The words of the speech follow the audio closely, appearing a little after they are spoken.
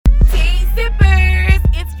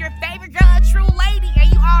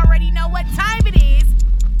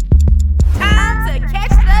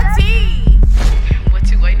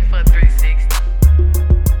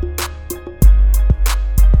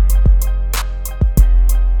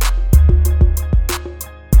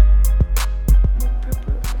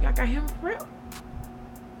got him a prep.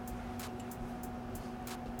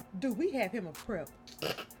 Do we have him a prep?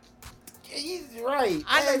 He's right.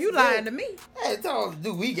 I know you lying to me. Hey, tell us,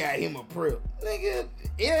 do we got him a prep? Nigga,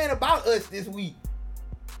 it ain't about us this week.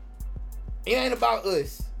 It ain't about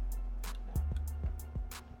us.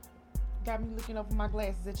 Got me looking over my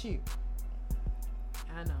glasses at you.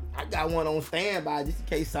 I know. I got one on standby just in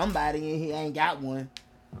case somebody in here ain't got one.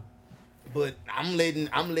 But I'm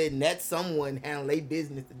letting that someone handle their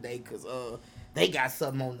business today because they got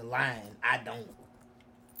something on the line. I don't.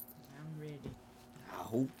 I'm ready. I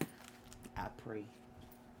hope. I pray.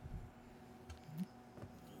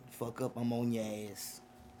 Fuck up, I'm on your ass.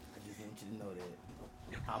 I just want you to know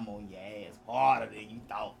that. I'm on your ass harder than you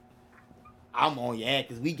thought. I'm on your ass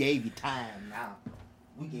because we gave you time now.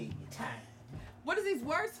 We gave you time. What is these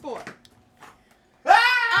words for?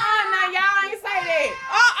 Now y'all ain't say that.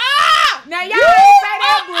 Now y'all ain't say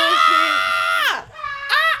that bullshit.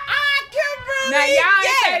 Kimberly. Now y'all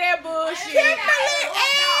ain't say that bullshit. Kimberly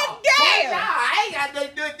and Gail. I ain't got nothing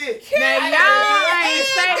to do with this. Now y'all ain't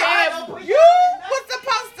say that. You was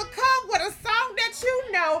supposed to come with a song that you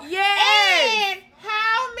know. Yes. And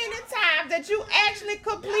how many times that you actually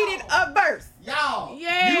completed a verse? Y'all.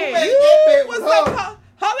 Yes. You made that bet with her.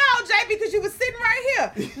 Hold on, JB, because you was sitting right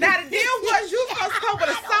here. Now the deal was you supposed to come with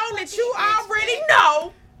a song that you already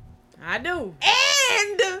know. I do.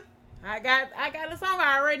 And I got a song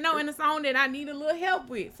I already know and a song that I need a little help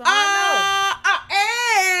with. So I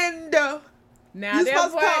and know. Now you that's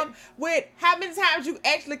supposed to why. come with how many times you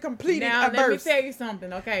actually completed Now a let verse. me tell you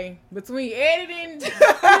something, okay? Between editing, clips,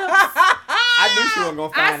 I knew she wasn't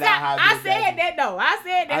gonna find out how I this said happened. that though. I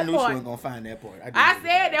said that I knew she part. wasn't gonna find that part. I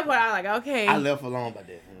said that part. I was like, okay. I left alone by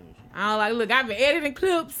that. I was like, look, I've been editing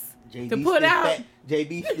clips JB to put out.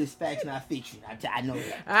 JB is facts, not fiction. I know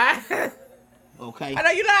that. Okay. I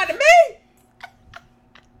know you lied to me.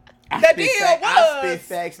 The deal I was- spit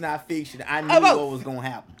facts, not fiction. I knew both. what was gonna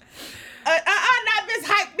happen. Not this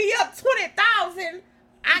hype me up 20,000.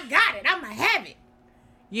 I got it. I'ma have it.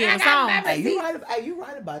 Yeah, I got songs. my- Hey, you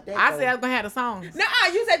right about that. I though. said I was gonna have the songs.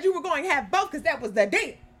 Nuh-uh, you said you were going to have both because that was the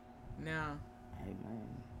deal. No, Amen.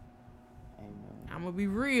 I'm gonna be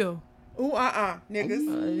real. Ooh, niggas.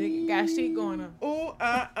 Nigga got shit going on. Ooh,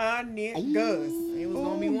 niggas. It was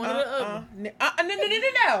gonna be one or the other.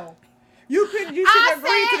 No. You should agree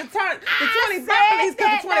to the 20 Berkeleys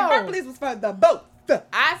because the 20 Berkeleys was for the both.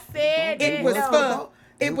 I said It that was though. for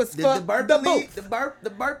it was the for the burpees. both. The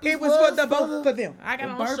burpees. It was for the both for them. I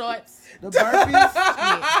got the on burpees. shorts. The burpees.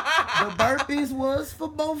 The burpees was for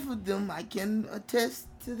both of them. I can attest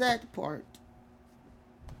to that part.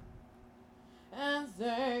 I'm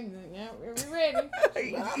saying, yeah, we ready.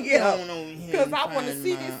 Yeah, because I want to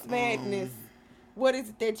see this madness. What is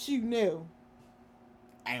it that you know?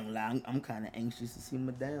 I ain't gonna lie, I'm kind of anxious to see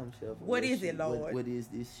my damn self. What is it, Lord? What is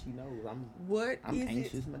this she knows? I'm Is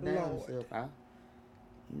anxious it, my damn Lord? self.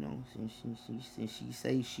 Since she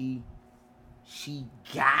say she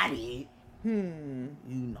got it. You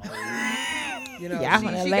know. Y'all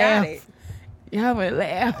gonna she laugh. got it. Y'all gonna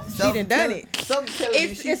laugh. She done done it.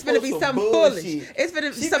 It's gonna be something foolish. It's gonna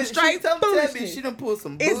be some straight foolishness. She done pulled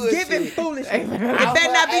some It's bullshit. giving foolishness. It Out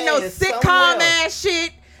better not her be no ass sitcom somewhere. ass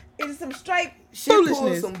shit. It's some straight She pulled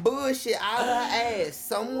foolishness. some bullshit out her ass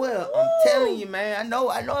somewhere. I'm telling you, man. I know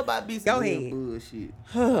about be some Go real ahead. bullshit.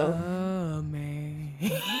 Oh man.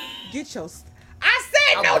 Get your. I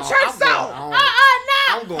said no I'm church going song. home. No.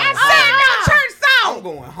 I'm going I home. said no church I'm song.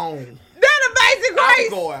 going home. That Amazing I'm Grace.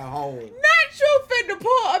 going home. Not you finna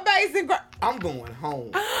pull Amazing Grace. I'm going home.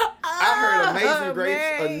 I heard Amazing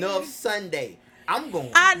Grace man. enough Sunday. I'm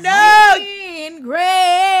going. I know. In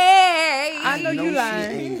grace. I know you She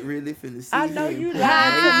lying. ain't really finna see I know her in you public.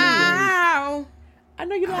 lying. How I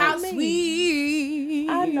know you how lying to me. sweet.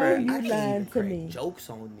 I know Bruh, you I can't lying even to crack me. jokes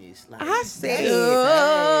on this. Like, I said.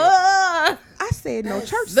 Uh, I said no That's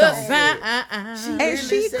church the song. sign. really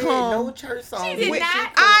she said come- no church song. She did Which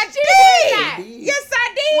not. I She did not. did. Yes,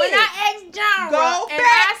 I did. When I asked John, Go and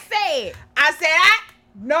back. I said,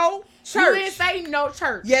 no you didn't church. say no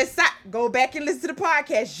church. Yes, I go back and listen to the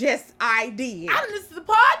podcast. Yes, I did. I listened to the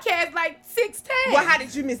podcast like 6 times. Well, how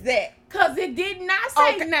did you miss that? Cause it did not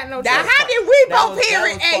say Okay. not no Now, church. how did we both hear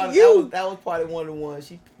it and you? That was probably one of the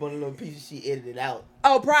ones. One of the little pieces she edited out.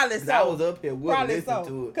 Oh, probably 'Cause I was so. up here with her Probably listening so.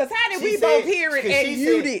 to it. Because how did She we said- both hear it 'cause and she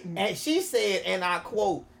you said- didn't? And she said, and I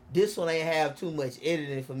quote, "This one ain't have too much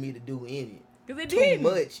editing for me to do in it. Cause it Too didn't.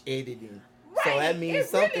 much editing." So Right, that means it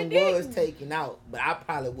something really was didn't. taken out, but I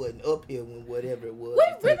probably wasn't up here when whatever it was. We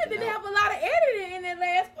was really taken didn't out. have a lot of editing in that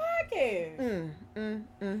last podcast.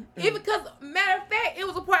 Even because, matter of fact, it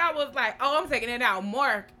was a part I was like, oh, I'm taking it out.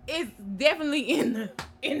 Mark is definitely in the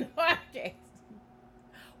in the podcast.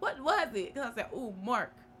 What was it? Because I said, ooh,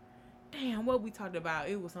 Mark. Damn, what we talked about,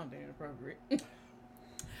 it was something inappropriate. But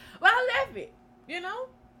I left it, you know?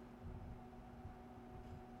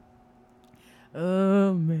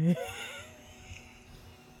 Oh, man.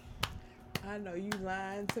 I know you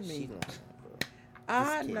lying to She me. lying, bro.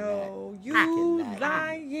 I know you cannot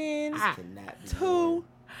lying Cannot be to wrong.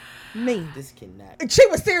 me. This cannot be. She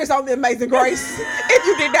was serious on The Amazing Grace. If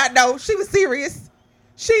you did not know, she was serious.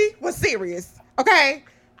 She was serious. Okay?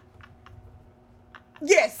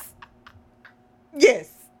 Yes. Yes.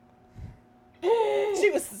 She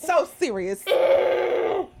was so serious.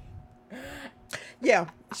 Yeah,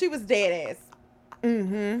 she was dead ass.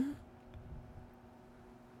 Mm-hmm.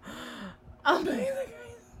 Amazing.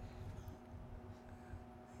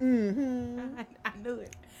 Mm-hmm. I knew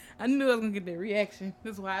it. I knew I was going to get that reaction.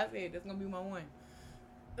 That's why I said that's going to be my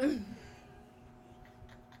one.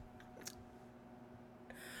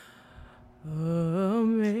 Oh,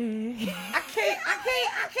 man. I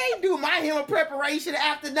can't do my human preparation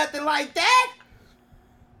after nothing like that.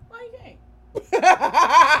 Why you can't?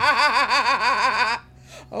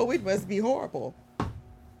 Oh, it must be horrible. What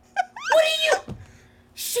are you?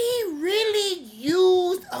 She really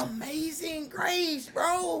used Amazing Grace,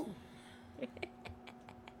 bro.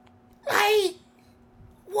 Like,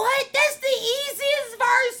 what? That's the easiest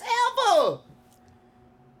verse ever.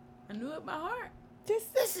 I knew it by heart.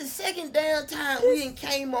 This is second damn time we done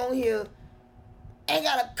came on here and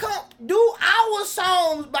gotta come do our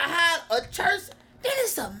songs behind a church. Then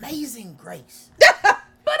it's Amazing Grace.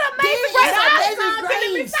 But Amazing Grace, Amazing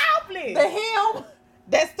Grace. Grace. The hymn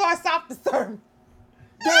that starts off the sermon.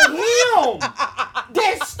 The hymn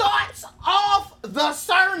that starts off the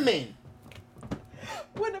sermon.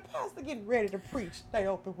 When the pastor getting ready to preach, they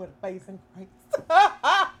open with Amazing Grace. Well,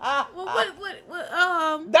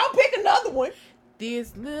 what, Don't pick another one.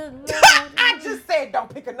 this little I just said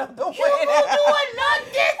don't pick another one. You gonna do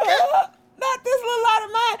another? Not this little out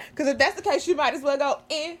of mine. Because if that's the case, you might as well go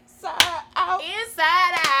inside out.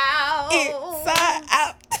 inside out. Inside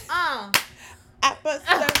out. I must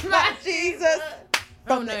serve my Jesus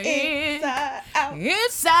from the inside out.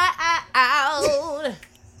 Inside out.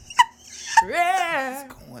 Yeah.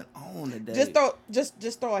 What's going on today?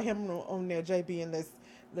 Just throw a hymn on there, JB, and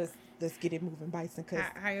let's get it moving, Bison. Cause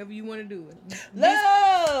However you want to do it.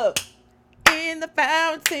 love in the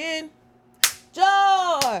fountain,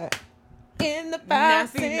 joy in the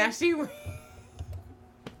fountain. Now she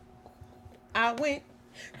I went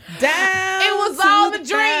down. it was to all the a dream.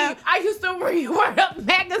 ground. I used to read Word Up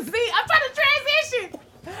magazine. I'm trying to transition.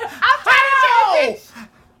 I'm trying to transition.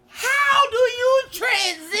 How do you I'm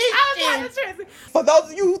trying transition? to transition. For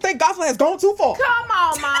those of you who think gospel has gone too far. Come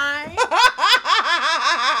on, man.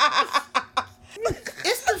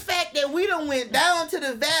 It's the fact that we done went down to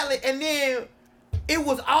the valley and then it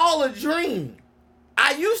was all a dream.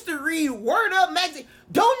 I used to read Word Up magazine.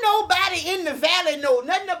 Don't nobody in the valley know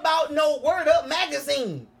nothing about no Word Up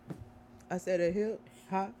magazine. I said a hip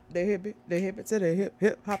hop, the hip it to the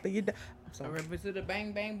hip hop, and you down. I'm I sorry. remember to the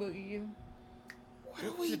bang bang boogie. What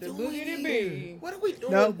are we The doing boogie to here? be. What are we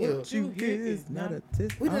doing No, here? what you get is not a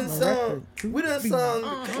test. We done I'm a sung. rapper to We done be. sung.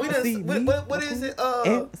 Uh-huh. We done. See me, What is it?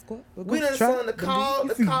 and a squad, we're We gonna done try sung the to call. be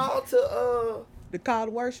The free. call to The call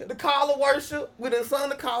to worship. the call of worship. We done sung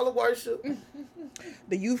the call of worship.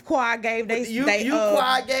 The youth choir gave they You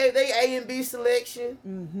choir gave they A and B selection.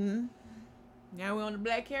 Mm-hmm. Now we're on the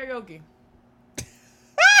black karaoke.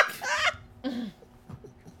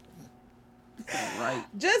 Right.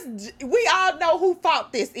 Just we all know who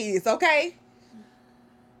fault this is, okay?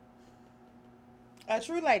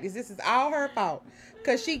 True ladies, this is all her fault.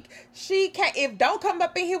 Cause she can't. If don't come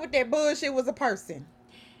up in here with that bullshit was a person.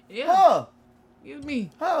 Yeah. Huh. Excuse me.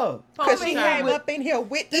 Huh. Cause she Time. came up in here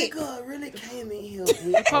with That it. girl really came in here. Post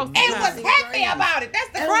And time. was happy about it. That's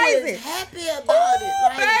the And crazy. was happy about it.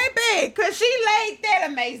 Ooh, Like, baby, cause she laid that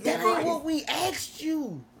amazing. that ain't grace. what we asked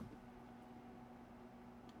you.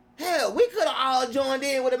 Hell, we could have all joined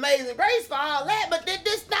in with Amazing Grace for all that, but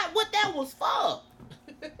this not what that was for.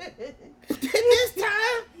 This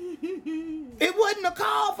time, it wasn't a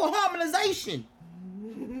call for harmonization.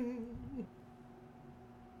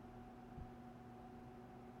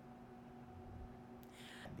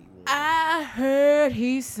 I heard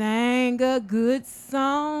he sang a good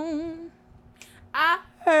song. I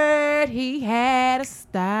heard he had a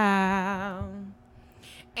style.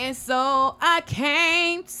 And so I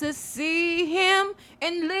came to see him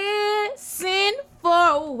and listen for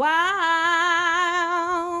a while.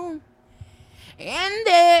 And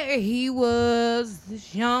there he was,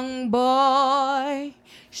 this young boy,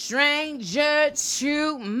 stranger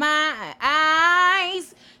to my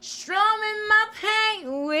eyes, strumming my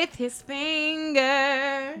pain with his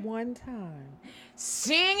finger, One time.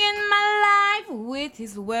 singing my life with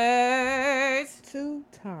his words, 2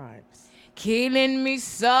 times. killing me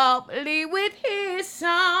softly with his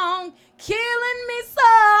song, killing me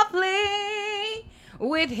softly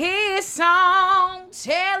with his song,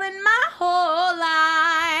 telling my whole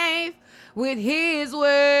life with his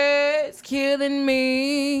words, killing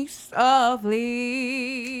me softly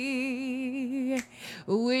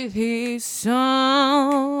with his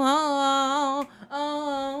song. Na,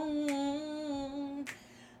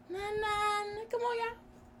 na, na. Come on, y'all.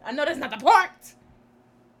 I know that's not the part.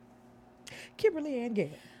 Kimberly and Gail.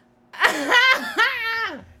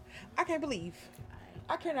 I can't believe.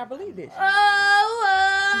 I cannot believe this.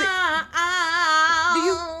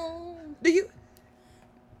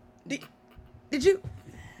 Did you?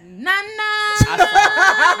 Na na.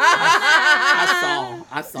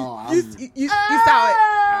 I saw. You saw it.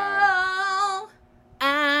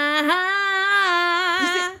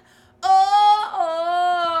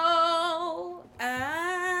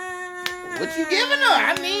 What you giving her?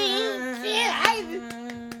 I mean, shit.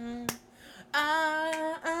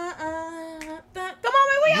 Come on,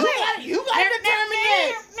 man, we out here. You got to determine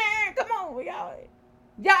it. Come on, we out here.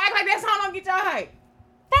 Y'all act like that song don't get y'all hype.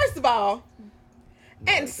 First of all,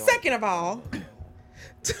 and second of all,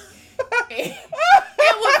 It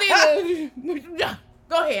was either.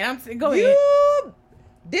 Go ahead. Go ahead.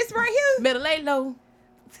 This right here. Better lay low.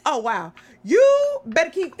 Oh wow, you better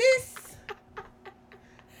keep this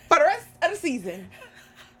for the rest of the season.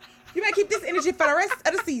 You better keep this energy for the rest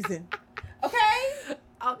of the season. Okay.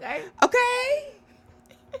 Okay. Okay.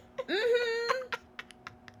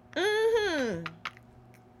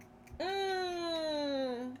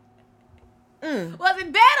 Was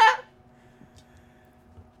it better?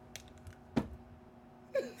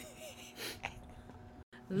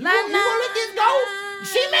 You gonna let this go?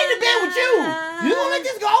 She made the bed with you. You gonna let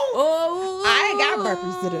this go? Oh, I ain't got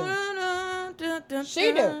burpees to do.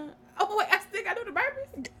 She do. Oh wait, I still gotta do the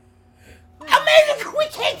burpees. Amazing, we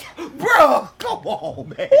can't, bro. Come on,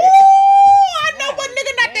 man. Ooh, I know what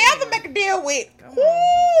nigga not to ever make a deal with.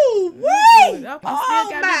 Ooh, wait. Okay, Oh still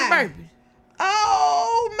gotta do the my. burpees.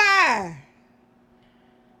 Oh my.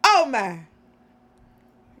 Oh my.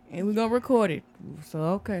 And we're gonna record it. So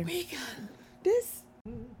okay. We got This.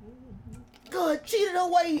 good. Cheated her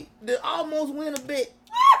way to almost win a bet.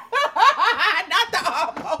 Not the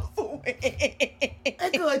almost win.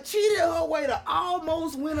 That girl cheated her way to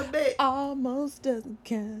almost win a bet. Almost doesn't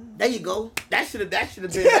count. There you go. That should have been. That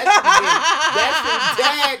should have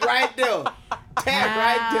tag right there. Tag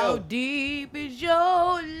right How there. deep is your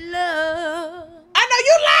love? I know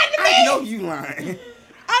you lying to me. I know you lying.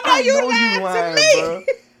 I know you lying to me. bro.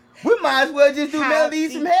 We might as well just do How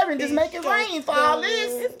melodies from deep heaven. Just is make it your rain for all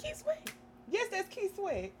this. It's Keith Sweat. Yes, that's Keith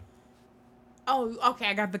Sweat. Oh, okay.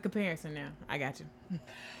 I got the comparison now. I got you. I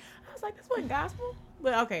was like, this wasn't gospel,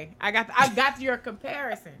 but okay. I got your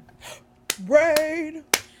comparison. Rain.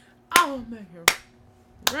 Oh man,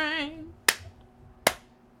 rain.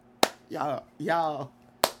 Y'all, y'all.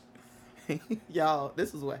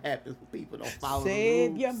 This is what happens when people don't follow Said the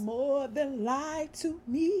rules. you more than lied to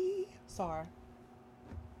me. Sorry.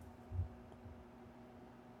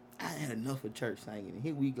 I had enough of church singing.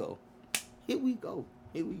 Here we go.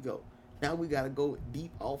 Now we gotta go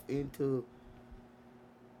deep off into.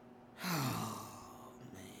 Oh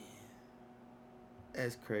man,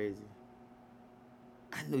 that's crazy.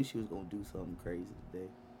 I knew she was gonna do something crazy today.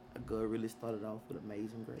 A girl really started off with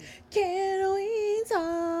Amazing Grace. Can we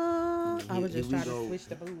talk? I was Here just we trying go. to switch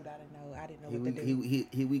the mood. I didn't know what to do.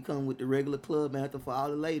 Here we come with the regular club anthem for all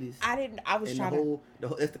the ladies. I was And trying to.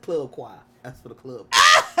 that's the club choir. That's for the club.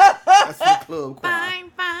 That's for the club choir.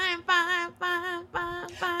 Fine.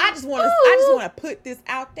 I just want to put this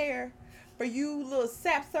out there for you little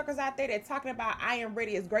sap suckers out there that talking about I am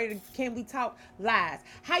ready is greater. Can we talk? Lies.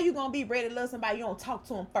 How you gonna be ready to love somebody you don't talk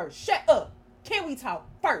to them first? Shut up. Can we talk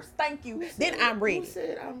first? Thank you. Then I'm ready. Who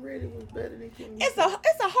said I'm ready was better than Can We It's Talk?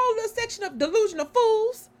 a whole little section of delusional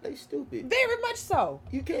fools. They stupid. Very much so.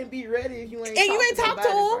 You can't be ready if you ain't And you ain't talk to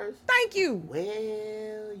somebody them. first. Thank you.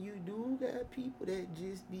 Well, you do got people that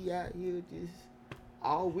just be out here just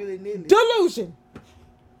all willy-nilly. Delusion.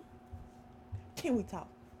 Can we talk?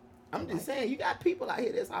 I'm just saying, you got people out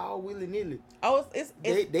here that's all willy-nilly. Oh, it's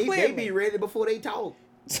They clearly. be ready before they talk.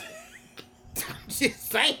 I'm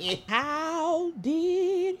just saying. How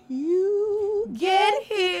did you Get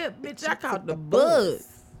here, bitch. I caught the buzz.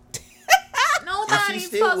 Nobody she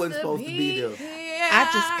still wasn't supposed to be there. I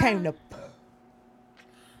just came to.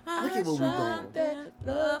 Look at where we going. That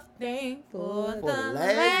love thing for the the last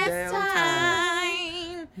last damn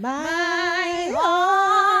time. My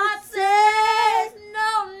heart says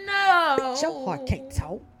no. Your heart can't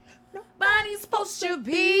talk. Nobody's supposed to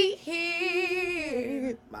be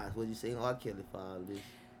here. Might as well you sing R. Kelly for all this.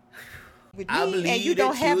 With I me, believe and you that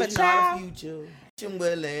don't have a children are child. the future.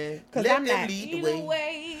 Let Cause them I'm not lead the Either way.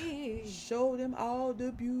 way. Show them all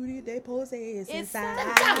the beauty they possess inside.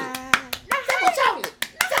 Chocolate.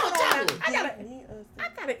 I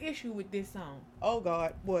got an issue with this song. Oh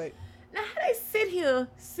God, what? Now, how they sit here,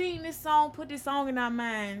 sing this song, put this song in our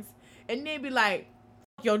minds, and then be like,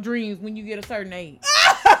 "F your dreams when you get a certain age."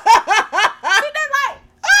 See, they're like,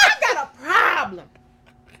 I got a problem.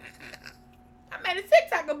 I made a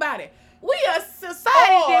TikTok about it. We a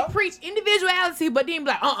society that preach individuality, but then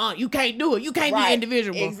be like, you can't do it. You can't be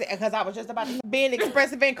individual. Exactly, because I was just about to say, being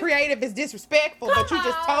expressive and creative is disrespectful, but you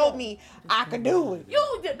just told me I could do it.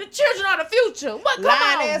 The children are the future. What? Come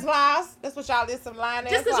on. Lying-ass lies. That's what y'all did, some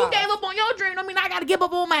lying-ass lies. Just because you gave up on your dream don't mean I got to give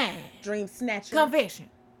up on mine. Dream snatcher. Confession.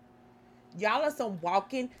 Y'all are some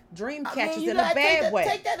walking dream catchers you in a gotta bad way.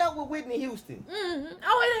 Take that up with Whitney Houston. Mm-hmm.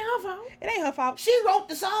 Oh, it ain't her fault. It ain't her fault. She wrote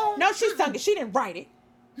the song. No, she sung it. She didn't write it.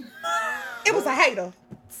 It was a hater.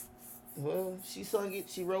 Well, she sung it.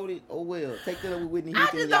 She wrote it. Oh well. Take that up with Whitney I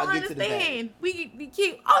Houston. just Y'all don't get to the bag. understand. The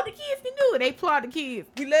kids can do it. They applaud the kids.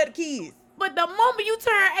 We love the kids. But the moment you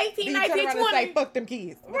turn 18, Then you 19, turn around 20, and say, fuck them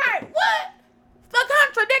kids. right? What? The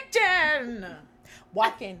contradiction.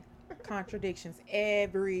 Walking contradictions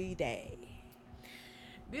every day.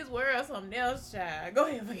 This world something else, child. Go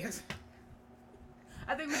ahead for your song.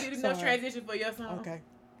 I think we did enough Sorry. transition for your song. Okay.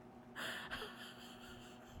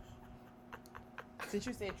 Since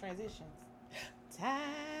you said transitions.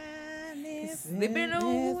 Time is Slipping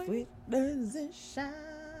away. With transitions.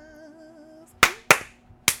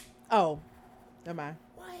 Oh, never mind.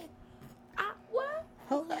 What?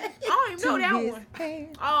 Hold I don't even know that one.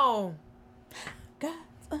 hand. Oh, God's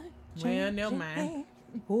a well, never mind. hand.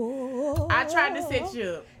 Whoa. I tried to set you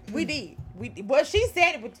up. We did. Well, she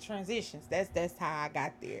said it with the transitions. That's how I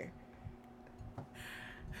got there.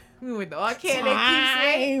 We went to R. Kelly.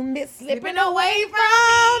 Time is slipping away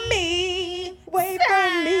from me. Away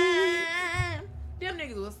from me. Them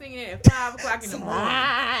niggas was singing it at 5 o'clock in the morning.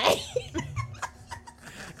 Time.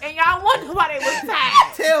 And y'all wonder why they was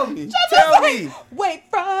tired. Tell me. Wait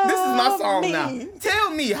from This is my song me. now. Tell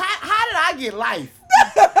me, how did I get life?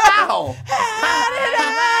 How? How did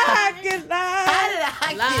I get life? How did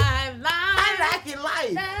I get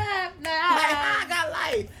life? Live, Like, how I got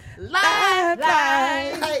life?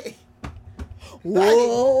 live. Like,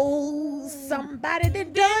 Whoa, somebody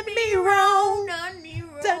that done me wrong. Done me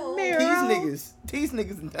wrong. These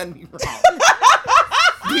niggas done me wrong.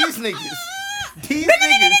 These niggas.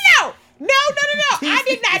 No. I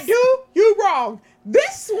did not do you wrong.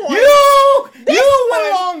 This one. You went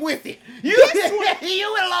along with it. You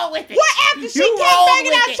went along with it. What after she You kept rolled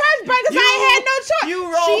banging with out it. church bangers, I ain't had no choice. You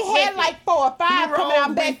rolled She had with like it. 4 or 5 You coming out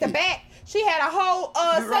rolled back with to it. back. She had a whole You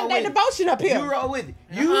rolled Sunday with it. devotion up here. You roll with it.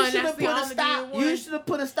 You Uh-uh, should have that's the put a only stop. good one. You should have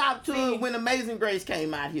put a stop to See. it when Amazing Grace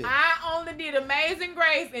came out here. I only did Amazing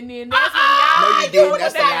Grace, and then that's No, when you y'all didn't.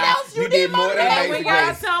 That's a that lie. else. You did more than And Amazing when y'all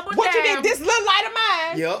Grace. tumbled What you down, did? This little light of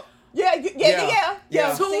mine. Yep.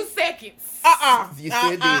 Yeah. 2 seconds. You still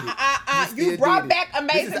did it. You still brought did back it.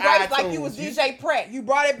 Amazing This is Grace like you iTunes. was DJ Pratt. You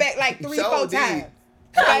brought it back like 3 or 4 Sure did. times.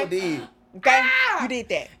 Sure did. Okay? Ah. You did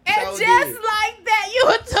that. And So just did. like that, you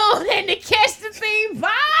were tuned in to Catch the Scene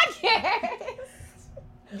podcast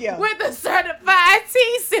Yeah. with a certified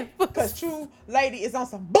T-simple. Because True Lady is on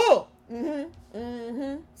some bull.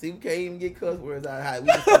 See, we can't even get cuss words out of how we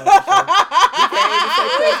can start the show. We can't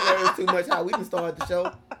even say cuss words too much how we can start the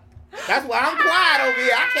show. That's why I'm quiet over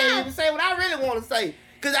here. I can't even say what I really want to say.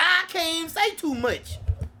 Because I can't even say too much.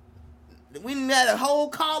 We done had a whole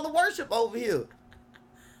call to worship over here.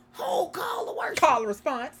 Whole call to worship. Call a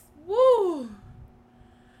response. Woo.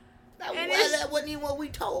 That, And that wasn't even what we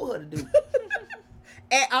told her to do.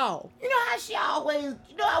 At all. You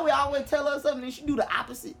know how we always tell her something and she do the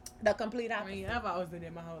opposite? The complete I opposite. mean, I've always done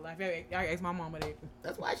that my whole life. I asked my mama that.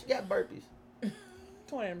 That's why she got burpees.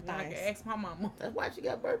 20 of them I things. can ask my mama. That's why she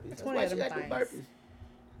got burpees. That's 20 why of she them got the things. burpees.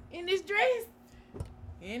 In this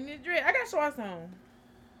dress. I got shorts on.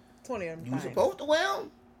 20 of them You things. supposed to wear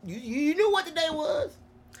them. You knew what the day was.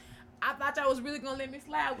 I thought y'all was really gonna let me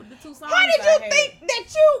slide with the 2 songs. How did I you had. think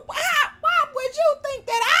that you... Why would you think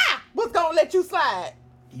that I was going to let you slide?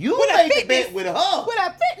 You With a made the fitness- bet with her. With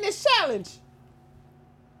a fitness challenge.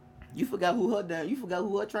 You forgot who her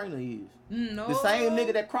trainer is. No. The same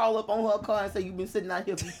nigga that crawl up on her car and say you been sitting out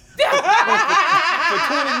here for 20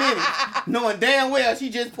 minutes, knowing damn well she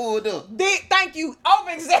just pulled up. Thank you.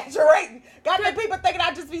 Over exaggerating. Got the people thinking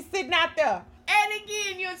I just be sitting out there. And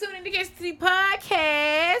again, you're tuning in to the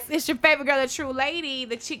podcast. It's your favorite girl, the true lady,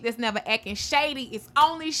 the chick that's never acting shady. It's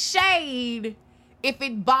only shade if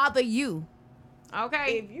it bother you.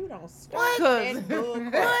 Okay? If you don't start Cause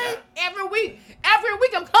what? every week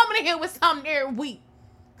I'm coming in here with something every week.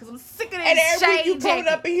 Cause I'm sick of this And every shade week you coming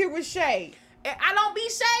jacket. up in here with shade. And I don't be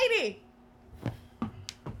shady.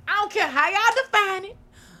 I don't care how y'all define it.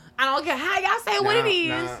 I don't care how y'all say what it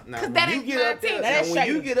is. Cause that ain't my team. When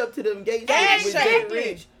you get up to them gates That's with Jay shady.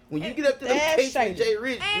 Rich, when you get up to them That's gates shady. with Jay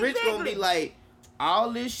Rich, Rich gonna Exactly. be like,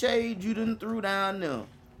 all this shade you done threw down there,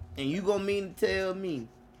 and you gonna mean to tell me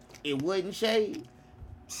it wasn't shade?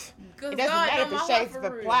 Cause It doesn't God matter know if my the heart shades for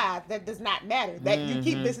real. applied. That does not matter. That you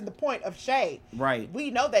keep missing the point of shade. Right.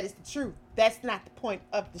 We know that it's the truth. That's not the point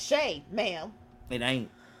of the shade, ma'am. It ain't.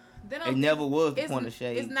 Then It I'm- never was the it's- point of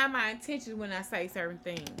shade. It's not my intention when I say certain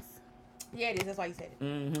things. Yeah, it is. That's why you said it.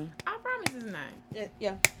 Mm-hmm. I promise it's not.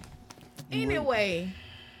 Yeah. Anyway,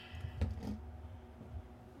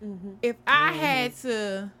 Mm-hmm. if I had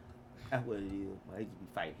to, That's what it is. Why they just be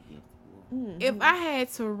fighting against the war. if I had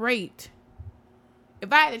to rate,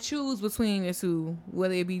 if I had to choose between the two,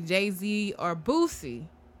 whether it be Jay-Z or Boosie,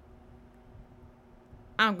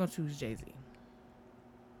 I'm gonna choose Jay-Z.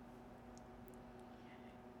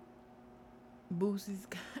 Boosie's.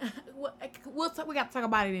 We got to talk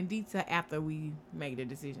about it in detail after we make the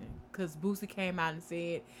decision, because Boosie came out and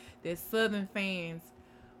said that Southern fans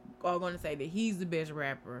are going to say that he's the best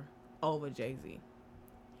rapper over Jay-Z.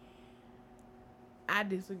 I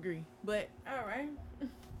disagree, but all right.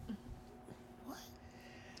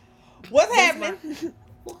 What's That's happening?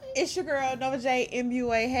 It's your girl Nova J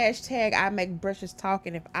MUA hashtag I make brushes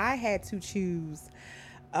talking. If I had to choose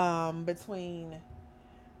between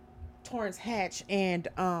Torrance Hatch and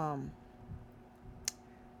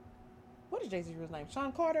what is Jay-Z's real name?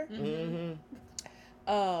 Sean Carter. Mm-hmm.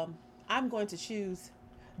 I'm going to choose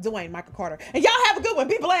Dwayne Michael Carter. And y'all have a good one.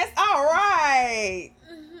 Be blessed. All right.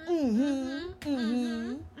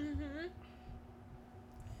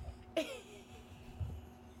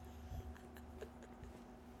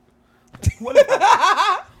 What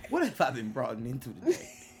have I been brought into today?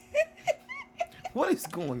 What is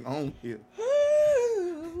going on here?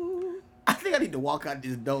 I think I need to walk out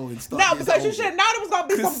this door and start. No, this because you over. should have known it was going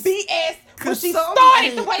to be some BS when she something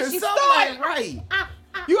started the ain't- way 'cause she something started. ain't right.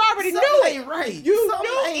 You already Something knew it. ain't right. You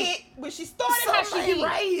Something knew ain't- it when she started how she Something ain't did.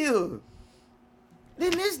 right here.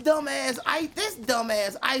 Then this dumbass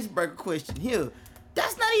icebreaker question here.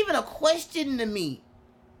 That's not even a question to me.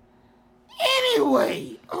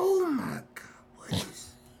 Anyway, oh my God, what is?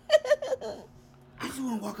 I just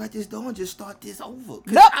want to walk out this door and just start this over.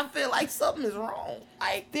 'Cause Nope. I feel like something is wrong.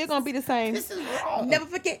 Like Still gonna be the same. this is wrong. Never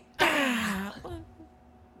forget.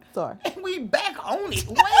 Sorry. And we back on it.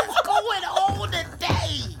 What is going on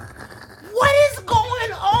today? What is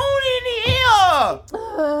going on in here?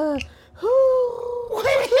 What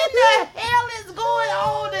in the hell is going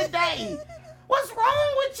on today? What's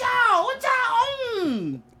wrong with y'all? What y'all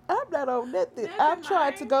on? I'm not on nothing. Never I'm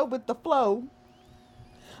trying to mind. go with the flow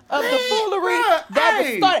of the Man, foolery bruh, that was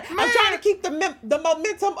hey, started. I'm man. trying to keep the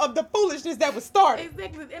momentum of the foolishness that was started.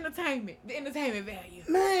 Exactly, the entertainment value.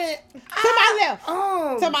 Man. To my left.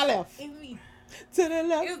 To my left. It's me. To the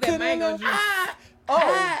left. It was to that the mango left. juice.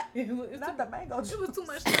 Oh. It was Not the mango juice. It was too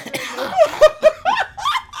much sugar.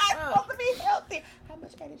 I'm supposed to be healthy. How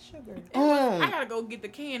much added sugar? I gotta go get the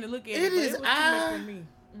can and look at it. It but is it was too much for me.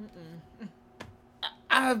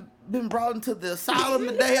 I've been brought into the asylum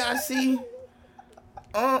today, I see.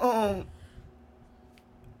 I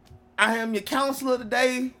am your counselor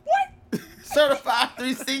today. What? Certified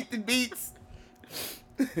 360 beats.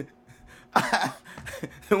 The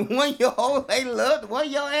 1-year-old they love, the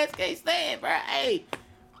 1-year ass can't stand, bro. Hey,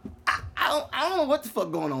 I don't know what the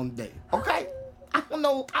fuck going on today. Okay, I don't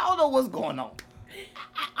know what's going on.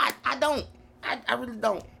 I don't. I really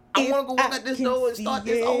don't. I want to go walk out this door and start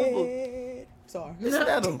this over. Sorry. Listen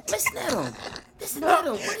at him. Listen at him. Listen at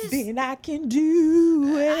him. What is? Then I can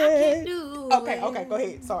do it. I can do Okay, it. okay, go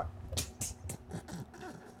ahead. Sorry.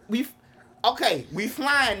 We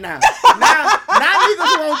flying now. now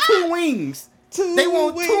niggas want 2 wings. They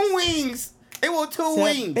want 2 wings. They want 2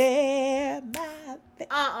 wings.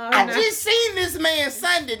 I just seen this man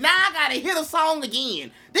Sunday. Now I gotta hear the song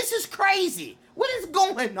again. This is crazy. What is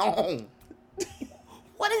going on?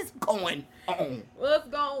 What is going on? What's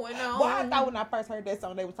going on? Well, I thought when I first heard that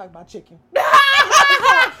song, they were talking about chicken.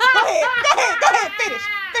 I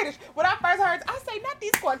Finish. When I first heard, I say, not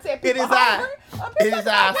these quartet It people. is I. hungry. It is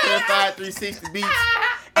I, Certified 360 Beats.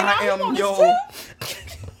 And I all you am want is your, two?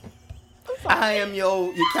 I am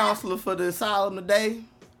your counselor for the asylum today.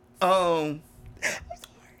 I'm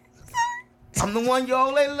the one your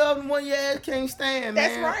old lady love, the one your ass can't stand,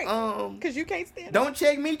 That's man. right. Because you can't stand Don't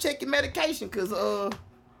check me, check your medication, cause up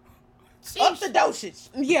the dosage.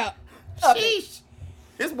 Yeah. sheesh.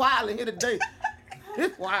 It's wild in here today.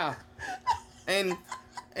 It's wild. And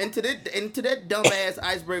to that dumbass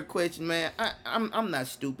icebreaker question, man, I'm not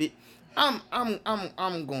stupid. I'm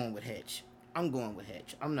going with Hatch. I'm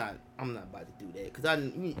not about to do that, cause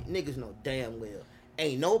niggas know damn well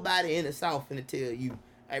ain't nobody in the South finna tell you,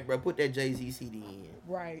 hey bro, put that Jay-Z CD in.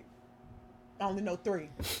 Right. I only know 3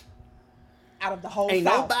 out of the whole Ain't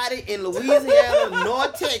South. nobody in Louisiana nor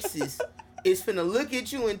Texas is finna look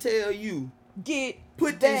at you and tell you,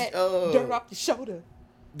 Put this, that dirt off your shoulder.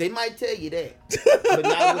 they might tell you that,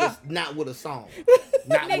 but not with a song.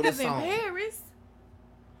 Not with a Niggas in song. Paris.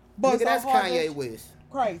 Nigga, that's so hard, Kanye that's West.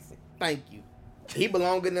 Crazy. Thank you. He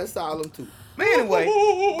belong in the asylum too. But anyway,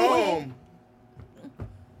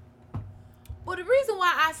 Well, the reason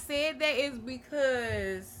why I said that is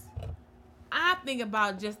because I think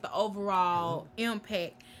about just the overall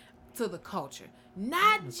impact to the culture.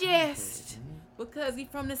 Not just because he's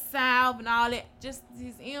from the South and all that, just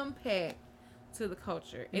his impact to the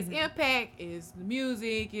culture. His impact is the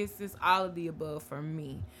music, it's just all of the above for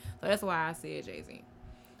me. So that's why I said Jay-Z.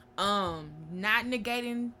 Not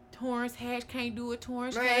negating Torrance Hatch can't do it.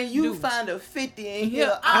 Torrance Hatch man, you do. find a 50 in here,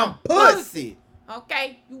 Yeah, I'm pussy.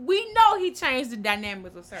 Okay, we know he changed the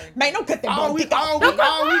dynamics of certain. Man, don't cut that All boy we, dick off. all we,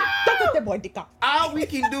 all we, Don't cut that boy dick off. all we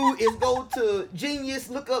can do is go to Genius,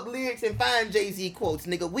 look up lyrics, and find Jay-Z quotes,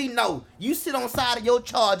 nigga. We know. You sit on side of your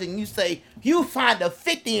charge and you say, you find a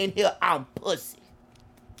 50 in here, I'm pussy.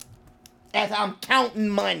 As I'm counting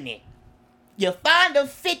money. You find a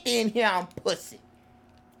 50 in here, I'm pussy.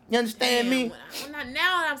 You understand me?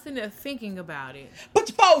 Now I'm sitting there thinking about it. Put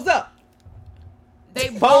your foes up. They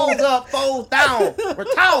Fold both up, fold down.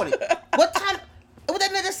 Retarded. What that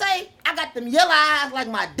nigga say? I got them yellow eyes like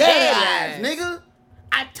my daddy eyes, nigga.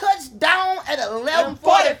 I touched down at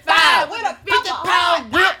 11:45 with a 50-pound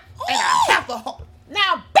grip and a half a hole.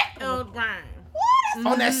 Now back on the grind.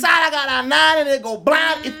 On that side, I got a 9 and it go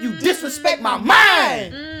blind if you disrespect my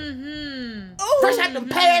mind. Fresh out them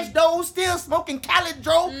past those, still smoking Cali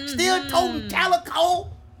Dro, still toting Calico.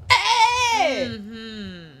 Hey!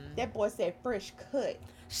 That boy said fresh cut.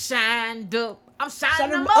 Shined up. I'm shining Shut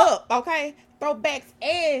them him up. up, okay? Throwbacks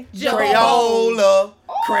and Crayola.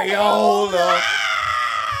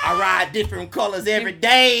 I ride different colors every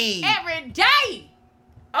day. Every day.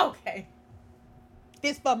 Okay.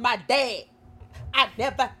 This for my dad. I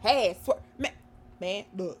never had man,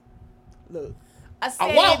 look.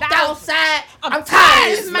 I walked outside. I'm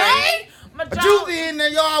tired, of this, man. My Juvie in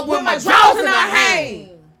the yard with my jaws jaws in in her her hand.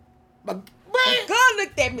 hand. The girl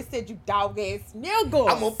looked at me and said, you dog ass nigga.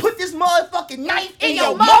 I'm gonna put this motherfucking knife in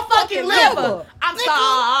your motherfucking motherfucking liver. I'm Nigga.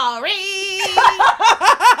 sorry.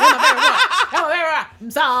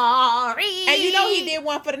 I'm sorry. And you know he did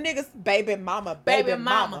one for the niggas. Baby mama.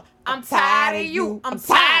 I'm tired of you. I'm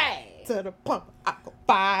tired. To the pump. I can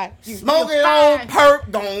find you. Smoking on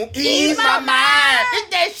perp don't ease my mind. It's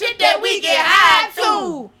that shit that we get high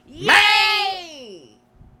to. Yay!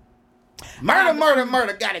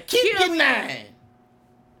 Murder. Gotta keep your nine.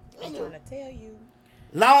 I'm trying to tell you.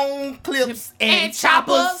 Long clips and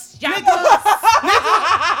choppers. Choppers.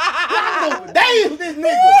 Damn, this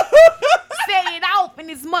nigga. Set it off in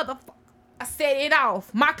this motherfucker. I set it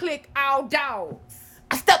off. My clique all dogs.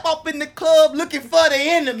 I step up in the club looking for the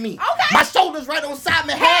enemy. Okay. My shoulders right on side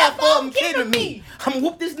me, half of them kidding kidding me. I'm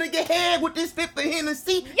whoop this nigga head with this fit for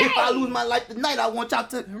Hennessy. Yay. If I lose my life tonight, I want y'all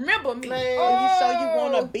to Remember me. Man. Oh, you sure you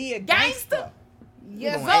want to be a gangster? You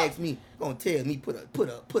Yes, gonna sir. ask me, gonna tell me put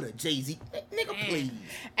a Jay-Z. Nigga, please.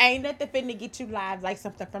 Ain't nothing finna get you live like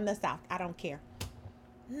something from the South. I don't care.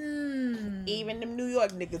 Even them New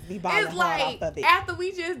York niggas be balling It's hard like off of it. after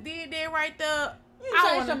we just did that right there.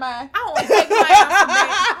 Change your mind. I want to take my answer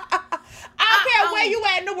back. I don't care where you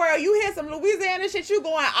at in the world. You hear some Louisiana shit, you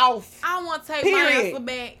going off. I want to take Period. my answer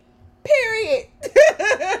back. Period.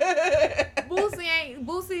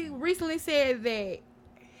 Boosie recently said that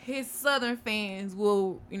his Southern fans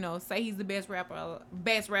will, say he's the best rapper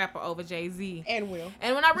over Jay-Z. And will.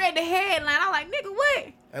 And when I read the headline, I like, nigga, what?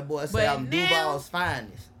 That boy But said I'm now- Duval's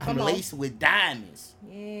finest. I'm Come on. laced with diamonds.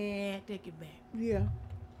 Yeah, take it back. Yeah.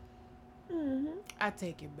 I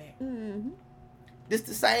take it back. This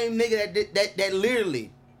the same nigga that literally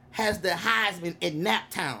has the Heisman in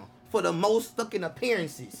Naptown for the most fucking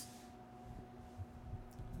appearances.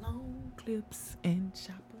 Long clips and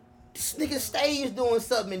chopper. This nigga stays doing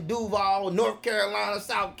something in Duval, North Carolina,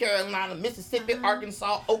 South Carolina, Mississippi,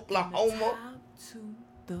 Arkansas, Oklahoma. Top to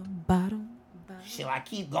the bottom. Shall I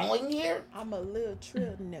keep going here? I'm a little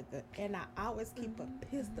trill nigga, and I always keep a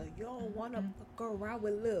pistol. You don't want to fuck around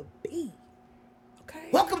with Lil B. Okay?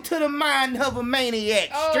 Welcome to the mind of a maniac.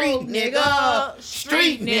 Oh, Street nigga.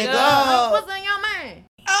 Street nigga. What's on your mind?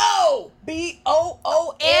 Oh!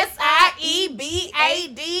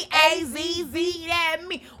 SIEBADAZZ. That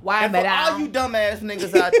me. Why, And but for all you dumbass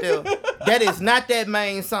niggas out there, that is not that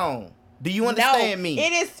main song. Do you understand me?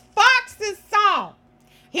 It is Fox's song.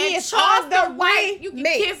 He is on the way. You can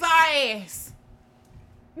kiss our ass.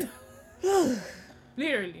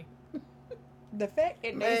 Literally. The fact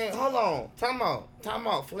that Man, hold on. Time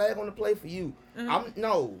out. Flag on the play for you. Mm-hmm.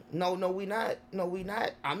 No, we not. No, we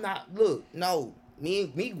not. I'm not. Look, no.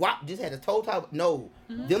 Me, Wop just had a total talk. No,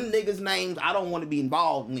 them niggas' names I don't want to be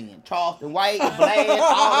involved in. Charleston White, Blast,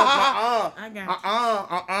 all of I got you.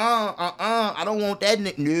 I don't want that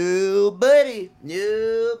nigga. Nobody.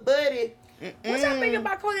 What y'all think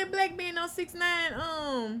about Kodak Black being on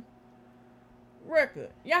 6ix9ine record?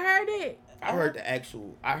 Y'all heard it? I heard the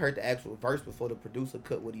actual verse before the producer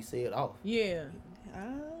cut what he said off. Yeah.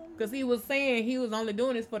 Cause he was saying he was only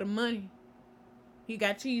doing this for the money. He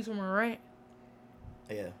got cheese from a rat.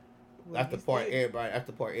 Yeah. That's the part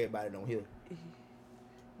everybody don't hear.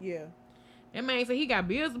 Yeah. That man said he got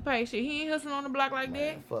bills to pay. Shit, he ain't hustling on the block like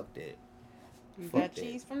Man, that. fuck that. You Fuck got that.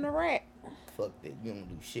 cheese from the rat. Fuck that. You don't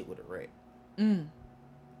do shit with a rat.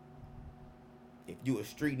 If you a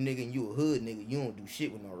street nigga and you a hood nigga, you don't do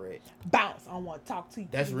shit with no rat. Bounce. I don't want to talk to you.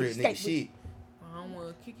 That's You real skate nigga with shit. I don't want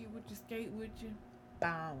to kick you with you, skate with you.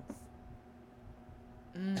 Bounce.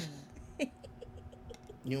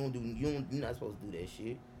 You're not supposed to do that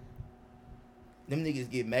shit. Them niggas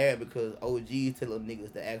get mad because OGs tell them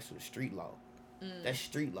niggas the actual street law. That's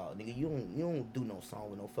street law, nigga. You don't do no song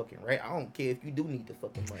with no fucking rat. I don't care if you do need the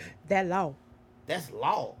fucking money. That law. That's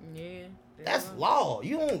law. Yeah. That's law.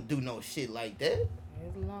 You don't do no shit like that.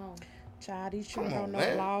 That's law. Child, these Come children on, don't know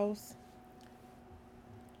man. laws.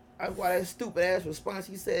 That's why that stupid ass response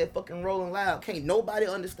he said fucking Rolling Loud. Can't nobody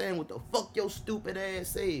understand what the fuck your stupid ass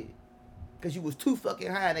said. Cause you was too fucking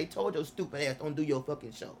high and they told your stupid ass don't do your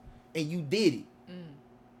fucking show. And you did it.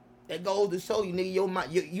 That goes to show you,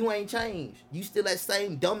 nigga, you ain't changed. You still that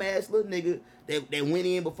same dumbass little nigga that went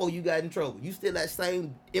in before you got in trouble. You still that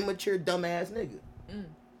same immature dumbass nigga.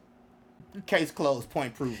 Case closed,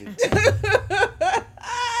 point proven.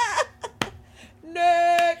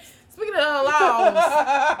 Next. Speaking of laws,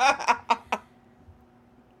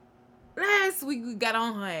 last week we got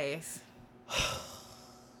on her ass.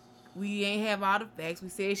 We ain't have all the facts. We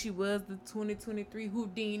said she was the 2023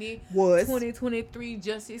 Houdini. Was. 2023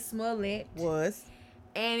 Justice Smollett. Was.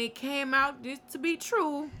 And it came out just to be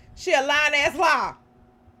true She a lying ass lie.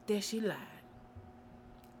 that she lied.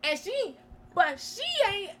 But she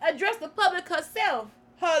ain't addressed the public herself.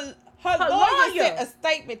 Her lawyer lawyer sent a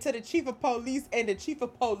statement to the chief of police, and the chief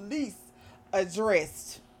of police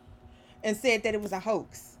addressed and said that it was a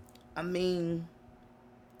hoax. I mean,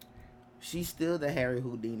 she's still the Harry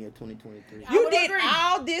Houdini of 2023. I You would did agree.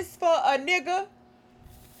 all this for a nigga?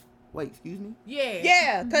 Wait, excuse me? Yeah.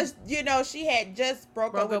 Yeah, because, she had just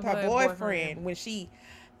broke up with her boyfriend. boyfriend when she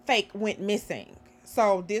fake went missing.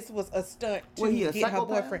 So this was a stunt to What, he a get her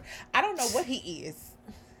psychopath? boyfriend. I don't know what he is.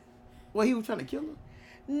 Well, he was trying to kill her?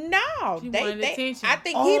 No, She wanted attention. I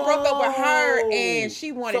think he broke up with her and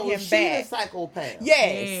she wanted so him she back. a psychopath.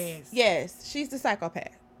 Yes, she's the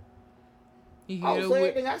psychopath. You Oh, hit her so with,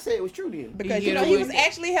 everything I said was true then. Because hit her he with was it.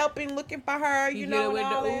 actually helping, looking for her, you and hit her with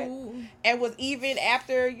all the that. ooh. And was even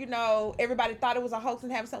after, everybody thought it was a hoax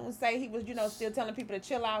and having something to say, he was, still telling people to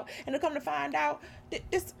chill out. And to come to find out,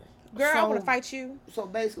 this girl, I So- want to fight you. So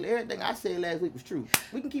basically, everything I said last week was true.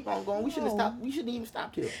 We can keep on going. We shouldn't have No. stopped. We shouldn't even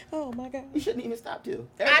stopped here. Oh my God. We shouldn't even stopped here.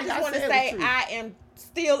 I Everything just want to said say was true. I am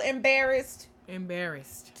still embarrassed.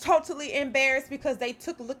 Totally embarrassed because they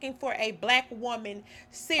took looking for a black woman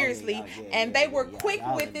seriously, and they were quick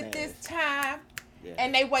y'all with it this embarrassed. time, Yeah.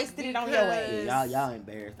 and they wasted it on your Because- ass. Yeah, y'all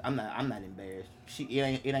embarrassed. I'm not embarrassed.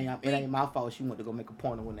 It ain't my fault. She went to go make a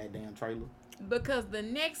porno in that damn trailer. Because the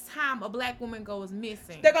next time a black woman goes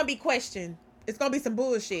missing, They're gonna be questioned. It's gonna be some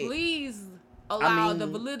bullshit. please allow mean, the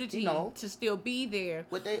validity to still be there.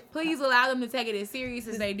 What they Please allow them to take it as serious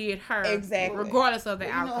as they did her. Exactly. Regardless of the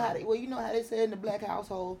well, outcome. you know how they said in the black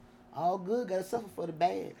household, All good, gotta suffer for the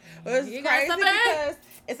bad. It's You got crazy something? because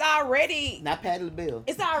it's already Not Patty LaBelle.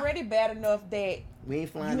 it's already bad enough that We ain't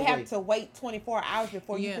flying you away. have to wait 24 hours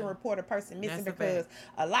before you Yeah. can report a person missing, That's a because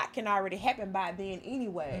a lot can already happen by then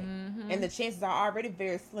anyway. Mhm. And the chances are already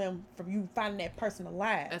very slim from you finding that person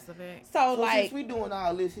alive. That's a fact. So, So like, since we doing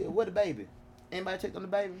all this here, what the baby? Anybody checked on the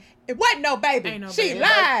baby? it wasn't no baby. Ain't no She baby.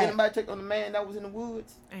 lied. Anybody checked on the man that was in the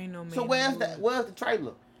woods? Ain't no man. So where's the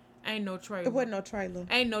trailer? Ain't no trailer. It wasn't no trailer.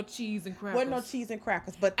 Ain't no cheese and crackers. Wasn't no cheese and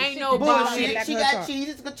crackers, but the Ain't shit no that was on the bullshit. back She of her got trunk. cheese.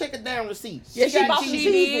 Just go check it down receipt. Yeah, she bought She some did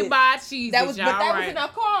cheeses. buy cheese. That was, but that was right. in her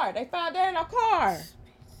car. They found that in her car.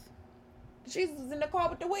 The cheese was in the car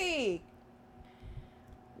with the wig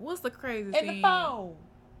What's the craziest and thing? the phone.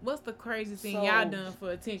 What's the craziest thing So- y'all done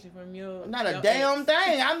for attention from your? Not a your damn ex?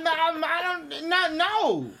 thing. I don't not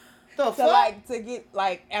know. The So fuck? like to get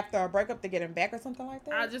like after a breakup to get him back or something like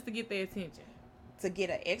that. Just to get their attention. To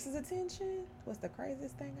get an ex's attention. What's the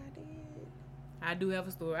craziest thing I did? I do have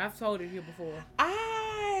a story. I've told it here before.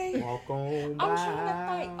 Walk on by. I'm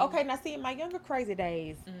trying to think. Okay, now see, in my younger crazy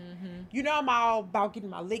days, Mm-hmm. you know I'm all about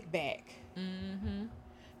getting my lick back. Mm-hmm.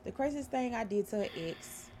 The craziest thing I did to an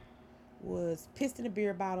ex was pissed in a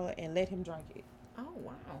beer bottle and let him drink it. Oh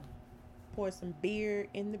wow. Poured some beer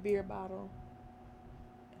in the beer bottle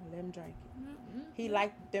and let him drink it. Mm-hmm. He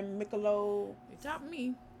liked them Michelob, It taught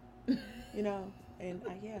me. you know, and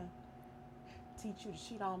yeah, teach you to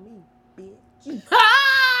cheat on me, bitch.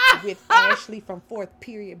 With Ashley from Fourth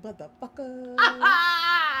Period, motherfucker.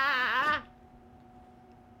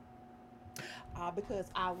 All because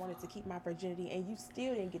I wanted to keep my virginity and you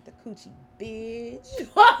still didn't get the coochie, bitch.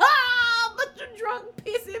 But you drunk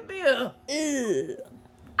pissy beer.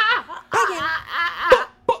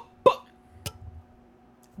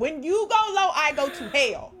 When you go low, I go to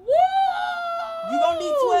hell. You gonna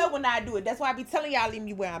need 12 when I do it. That's why I be telling y'all leave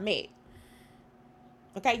me where I'm at.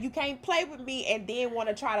 Okay, you can't play with me and then want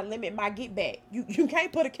to try to limit my get back. You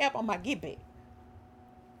can't put a cap on my get back.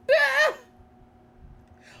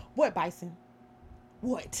 What, Bison?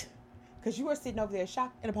 What? Because you are sitting over there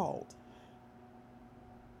shocked and appalled.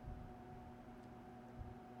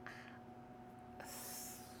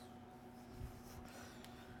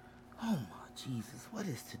 Oh my Jesus! What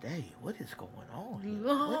is today? What is going on here?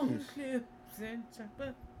 Long What is- clips and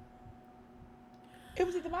chocolate. It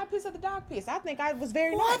was either my piss or the dog piss. I think I was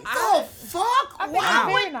very What nice. the fuck? I think I Wow.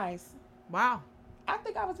 was very nice. Wow. I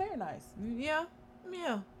think I was very nice. Yeah.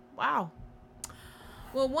 Yeah. Wow.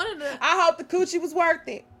 Well, I hope the coochie was worth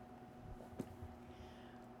it.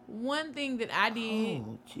 one thing that I did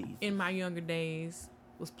Oh Jesus! in my younger days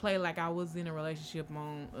was play like I was in a relationship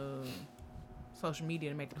on social media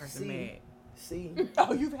to make the person mad. See,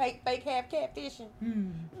 Oh, you hate fake half catfishing.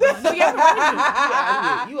 So you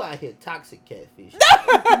have a you out here toxic catfish.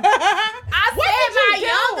 I What said did you my do?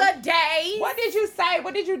 younger days. What did you say?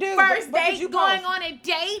 What did you do? First What did date, you going post? on a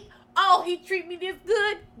date. Oh, he treat me this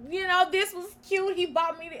good. You know, this was cute. He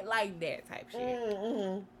bought me this, like that type shit.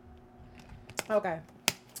 Mm-hmm. Okay.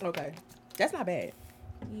 That's not bad.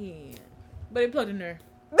 Yeah. But it plugged in there.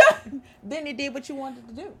 Then it did what you wanted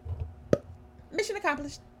to do. Mission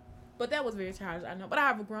accomplished. But that was very childish, I know. But I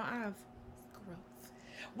have growth.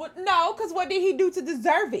 What? No, because what did he do to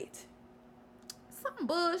deserve it? Some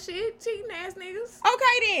bullshit, cheating ass niggas.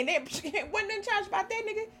 Okay, then. Wasn't in charge about that,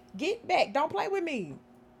 nigga. Get back. Don't play with me.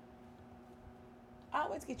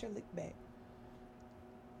 Always get your lick back.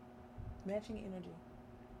 Matching energy.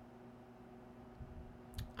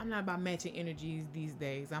 I'm not about matching energies these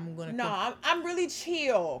days. I'm gonna. No, I'm really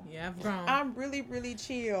chill. Yeah, I've grown. I'm really, really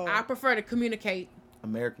chill. I prefer to communicate.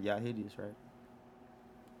 America, y'all hear this, right?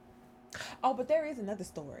 Oh, but there is another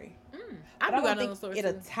story. I But do I got don't another think story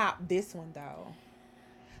it'll too. top this one though.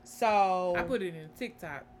 So I put it in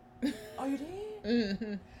TikTok. Oh, you did?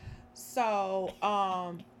 Mm-hmm. So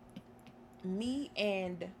me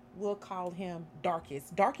and we'll call him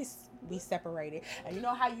Darkest. Darkest, we separated. And you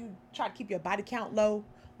know how you try to keep your body count low?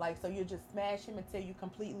 Like, so you just smash him until you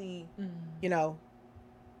completely, you know,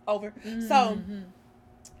 over. So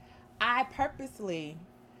I purposely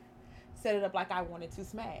set it up like I wanted to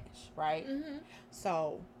smash, right? Mm-hmm.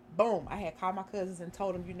 So, boom, I had called my cousins and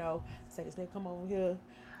told them, you know, say this nigga come over here.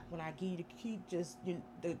 When I give you the key, just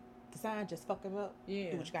the sign, just fuck him up.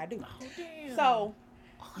 Yeah. Do what you gotta do. Oh, damn. So,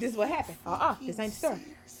 this is what happened. This ain't the story.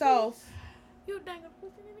 So, You dang a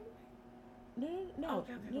pussy nigga. no.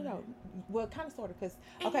 Okay, go ahead. Well, kind of, sort of, because,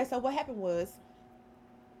 okay, so what happened was,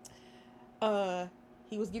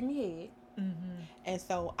 he was giving me head, Mm-hmm. and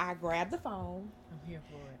so I grabbed the phone, I'm here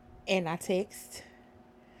for it. and I text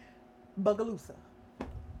Bugaloosa,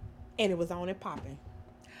 and it was on and popping.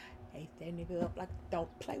 Ate that nigga up like, don't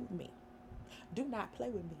play with me. Do not play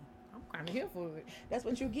with me. kind of here for it. That's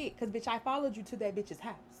what you get. Because, bitch, I followed you to that bitch's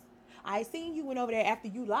house. I seen you went over there after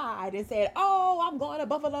you lied and said, oh, I'm going to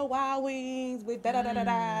Buffalo Wild Wings with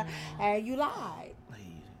da-da-da-da-da. And you lied. Ladies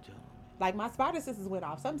and gentlemen. Like, my spider sisters went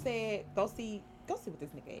off. Some said, go see what this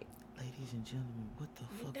nigga at. Ladies and gentlemen, what the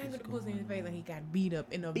fuck He is dangled the going pussy in his face on? and he got beat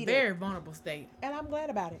up in a Beat very vulnerable state. And I'm glad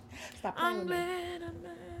about it. Stop playing I'm with me. glad, I'm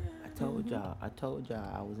glad. I told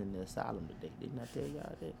y'all I was in the asylum today. Didn't I tell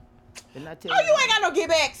y'all that? Didn't I tell Oh, you ain't got no get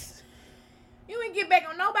backs. You ain't get back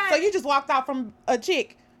on nobody. So you just walked out from a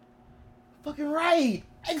chick. Fucking right.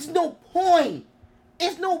 It's no point.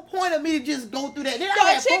 It's no point of me to just go through that. Then So I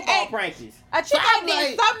a had chick football ain't- practice. A chick So I'm ain't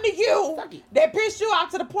did like, something to you fuck it. that pissed you off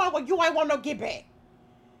to the point where you ain't want no get back.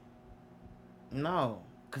 No,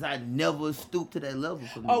 because I never stooped to that level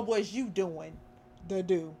for me. Or was you doing the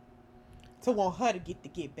do to want her to get the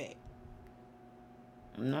get back?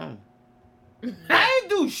 No. I ain't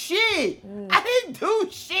do shit. I didn't do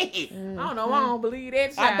shit. I don't know. I don't believe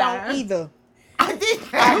that. I child. don't either. I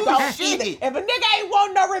didn't I do don't shit. either. If a nigga ain't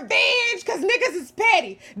want no revenge, cause niggas is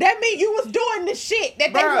petty, that mean you was doing the shit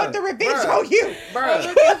that they Bruh, want the revenge bruh. on you. Bro,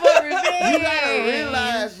 Looking for revenge. you gotta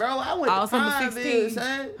realize, bro, I went All to summer Pineville, 16.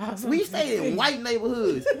 son. All summer We stayed in 16. white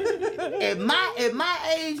neighborhoods. at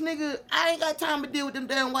my age, nigga, I ain't got time to deal with them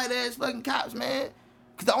damn white ass fucking cops, man.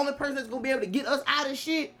 Cause the only person that's gonna be able to get us out of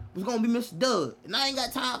shit was gonna be Mr. Doug. And I ain't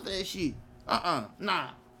got time for that shit. Nah,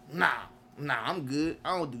 I'm good.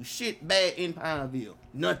 I don't do shit bad in Pineville.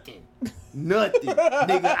 Nothing.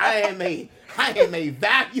 Nigga, I am a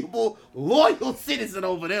valuable, loyal citizen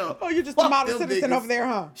over there. Oh, you just Fuck a model them citizen niggas. over there,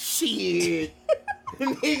 huh? Shit.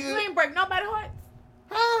 You Nigga. ain't break nobody's heart.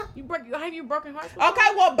 Huh? Have you broken hearts? Okay,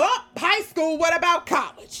 well, bump high school. What about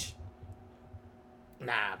college?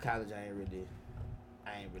 Nah, college I ain't really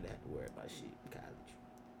have to worry about shit in college.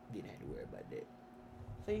 Didn't have to worry about that.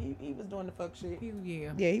 See, he was doing the fuck shit.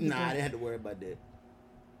 Yeah. Yeah, he was Nah, I doing. didn't have to worry about that.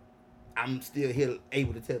 I'm still here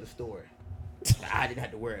able to tell the story. I didn't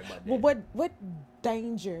have to worry about that. Well, what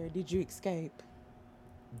danger did you escape?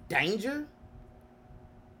 Danger?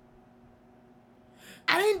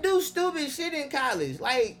 I didn't do stupid shit in college.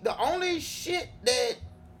 Like, the only shit that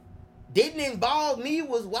didn't involve me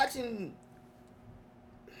was watching...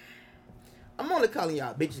 I'm only calling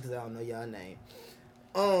y'all bitches because I don't know y'all name.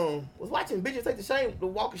 Was watching bitches take the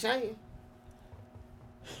walk of shame.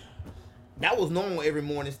 That was normal every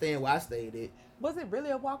morning staying where I stayed at. Was it really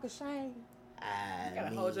a walk of shame? You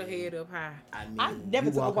gotta hold your head up high. I mean, I never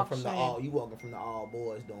you took a walking walk from of the shame. you walking from the all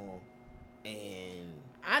boys dorm, and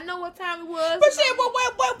I know what time it was. But shit, well,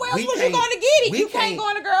 where else We was you can't- going to get it? we You can't can't- go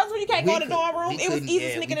in the girls' room. You can't we go in the dorm room. we It was couldn't- easy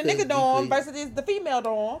yeah, sneaking we the nigga couldn't- dorm we versus the female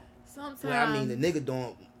dorm. Sometimes. well, I mean the nigga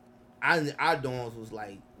dorm, our dorms was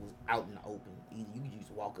out in the open. You could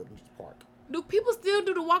just walk up and just park. Do people still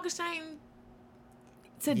do the walk of shame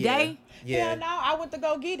today? Yeah. Hell no, I went to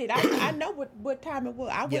go get it. I know what time it was.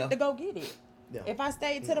 I went Yeah. to go get it. Yeah. If I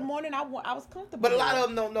stayed till the morning, I was comfortable. But a with lot it. of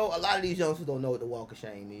them don't know. A lot of these youngsters don't know what the walk of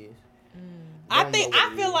shame is. I Don't think know what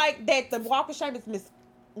I it feel is. like that the walk of shame is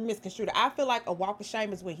misconstrued. I feel like a walk of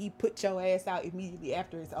shame is when he put your ass out immediately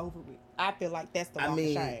after it's over with. I feel like that's the walk I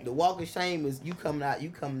mean, of shame. the walk of shame is you coming out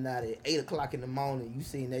at 8:00 in the morning. You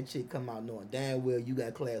seeing that chick come out knowing damn well you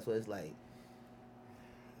got class where it's like,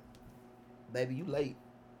 baby, you late.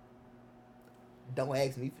 Don't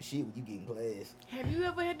ask me for shit when you get in class. Have you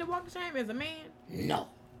ever had the walk of shame as a man? No,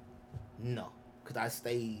 because I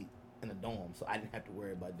stayed in a dorm, so I didn't have to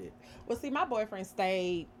worry about that. Well, see, my boyfriend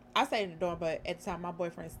stayed. I stayed in the dorm, but at the time, my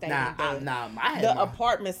boyfriend stayed I in had the my-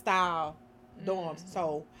 apartment style dorms.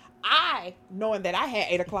 So knowing that I had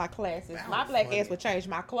 8:00 classes, That my was black funny. ass would change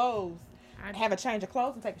my clothes, have a change of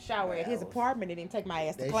clothes, and take a shower at That his was- apartment, and then take my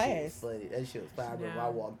ass to That shit class. was funny. That shit was fire. Yeah. I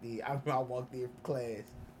walked in from class.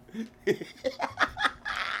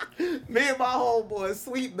 Me and my homeboy,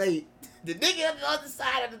 sweet mate, the nigga on the other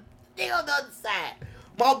side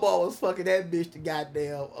My boy was fucking that bitch to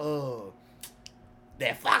goddamn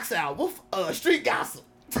that Fox album, Street Gossip.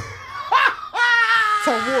 So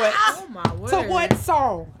what? Oh my word. So what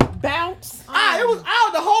song? Bounce. It was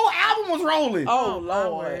out. The whole album was rolling. Oh, my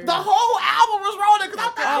Lord. word. The whole album was rolling because I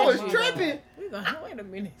thought I Oh, was my tripping. We gonna wait a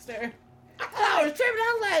minute, sir. I thought I was tripping.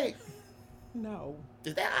 I was like, No.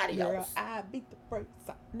 is that Girl, adios? I beat the brakes.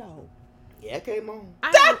 No. Yeah, it came on. I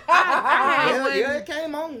had Yeah, one. yeah, it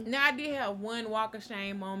came on. Now I did have one walk of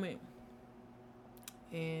shame moment,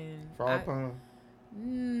 and Frog Pond.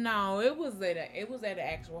 no, it was at an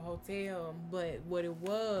actual hotel. But what it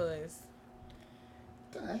was,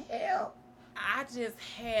 The hell? I just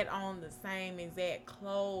had on the same exact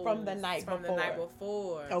clothes From the night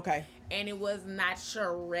before. Okay. And it was not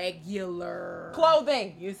your regular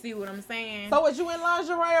Clothing. You see what I'm saying? So was you in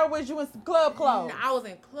lingerie or was you in some club clothes? I was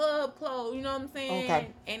in club clothes, you know what I'm saying? Okay.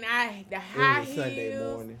 And I had the It high was heels. Sunday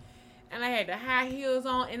morning. And I had the high heels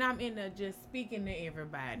on, and I'm in there just speaking to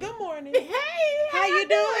everybody. Good morning. Hey, How you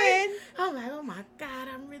doing? I'm like, oh my God,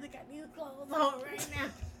 I really got these clothes on right now.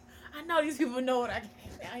 I know these people know what I came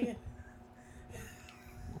down here.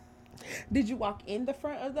 Did you walk in the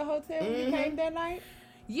front of the hotel when you came that night?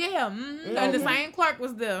 Yeah, and the same clerk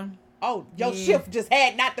was there. Oh, your Yeah. shift just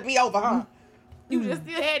had not to be over, huh? You just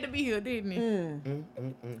still had to be here, didn't you?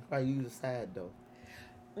 Why you was sad though?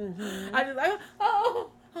 I just like,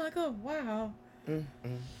 I'm like, oh wow.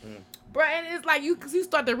 Bruh, and it's like you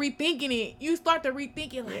start to rethinking it. You start to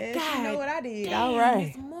rethinking like, Yes, God, you know what I did. damn, All right.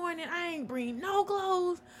 this morning I ain't bring no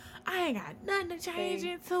clothes. I ain't got nothing to change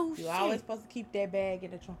into. You always supposed to keep that bag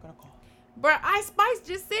in the trunk of the car. Bruh, Ice Spice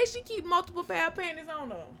just said she keep multiple pair of panties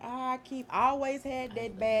on her. I always had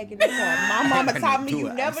that bag in the car. My mama taught me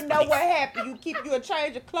you never know what happened. You keep you a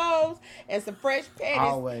change of clothes and some fresh panties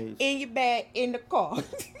Always. in your bag in the car.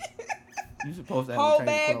 You supposed to have Whole a change of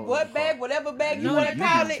bag, clothes what in the car. bag, whatever bag you No, want to you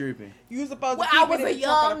call be it. tripping. You supposed to Well, keep I it was in a the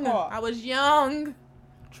trunk of young. the car. I was young.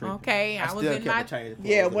 Tripping. Okay, I was still in kept my a change of clothes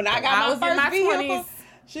Yeah, in when the I car. got I my was in first my vehicle, 20s.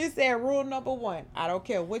 she said rule number 1. I don't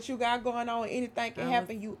care what you got going on, anything can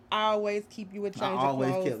happen. You always keep you a I change of always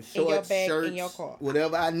clothes kept in your shorts, bag shirts, in your car.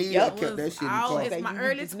 whatever I needed. Yep. I kept that shit in the All- car. it's Okay, my you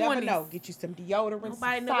early just never 20s. know. Get you some deodorant, Nobody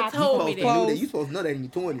some never socks, told You me supposed to that. know that. You supposed to know that in your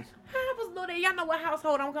 20s. How I was know that? Y'all know what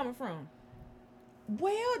household I'm coming from.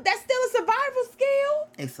 Well, that's still a survival skill.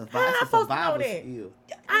 It's How a I supposed to know survival that? skill.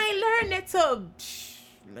 I ain't learned that till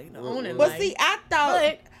later on in But life. see,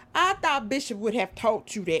 I thought Bishop would have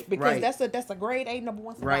taught you that because Right. that's a grade A number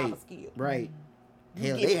 1 survival Right. skill. Right. You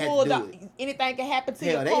Hell, get they had to pulled do up, it. anything can happen to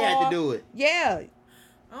Hell, your they car. had to do it. Yeah,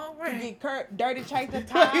 All you right. get dirty, change the You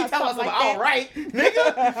tires, talking something about like all that. right,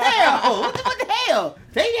 nigga? Hell, what the hell?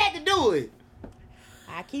 They had to do it.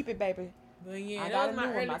 I keep it, baby. But yeah, I that got was a my new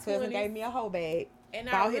one. early My cousin 20s. gave me a whole bag. And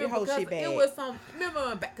I Bald-headed remember hoe because shit bag. it was some,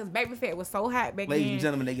 remember, because Baby Fat was so hot back Ladies and then.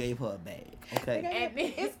 gentlemen, they gave her a bag. Okay. And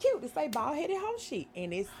then- It's cute. It's like bald-headed hoe shit,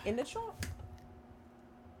 and it's in the trunk.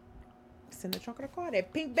 It's in the trunk of the car.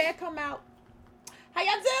 That pink bag come out. How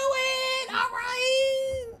y'all doing? All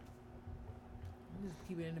right. Just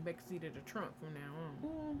keep it in the back seat of the trunk from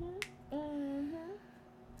now on.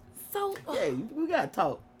 So Yeah, we gotta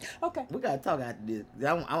talk. okay. We gotta talk after this.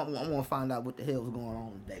 I want to find out what the hell was going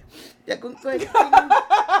on today. Yeah, go ahead,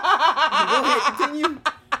 continue.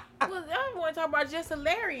 Well, I want to talk about Just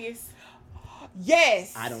Hilarious.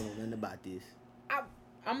 Yes. I don't know nothing about this.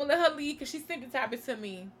 I'm going to let her lead because she sent the topic to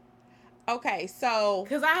me. Okay, so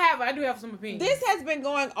Because I do have some opinions. this has been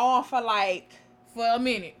going on for For a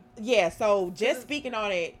minute. yeah. So just speaking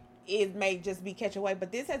on it, it may just be catch away,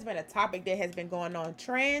 but this has been a topic that has been going on.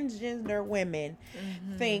 Transgender women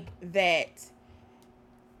think that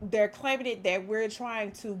they're claiming it that we're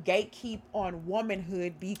trying to gatekeep on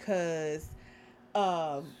womanhood because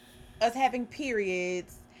us having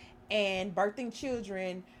periods and birthing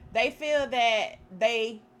children. They feel that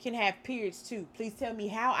they can have periods too. Please tell me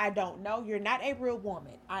how. I don't know. You're not a real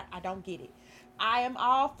woman. I don't get it. I am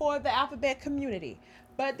all for the alphabet community.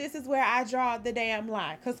 But this is where I draw the damn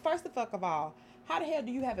line. Because first of all, how the hell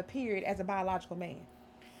do you have a period as a biological man?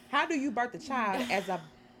 How do you birth a child as a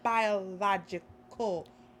biological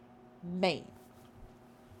man?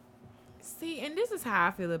 See, and this is how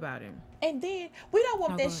I feel about him. And then we don't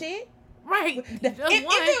want Oh, that go ahead. shit. Right. If it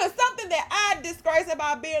was something that I disgrace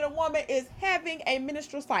about being a woman is having a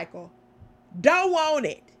menstrual cycle. Don't want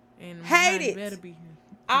it. and hate mine it. Better be here.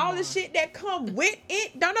 All the tomorrow. shit that come with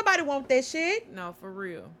it. Don't nobody want that shit. No, for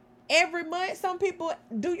real. Every month, some people,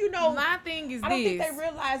 do you know? My thing is I don't this. think they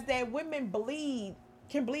realize that women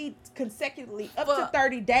can bleed consecutively up For- to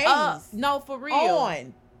 30 days no, for real.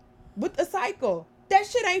 on with a cycle. That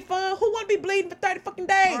shit ain't fun. Who want to be bleeding for 30 fucking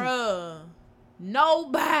days? Bruh.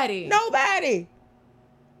 Nobody. Nobody.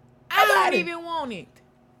 I don't nobody. even want it.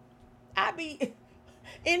 I be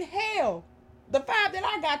in hell. The 5 that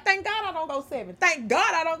I got, thank God I don't go 7. Thank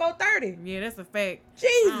God I don't go 30. Yeah, that's a fact.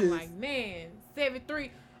 Jesus. I'm like, man, 7-3.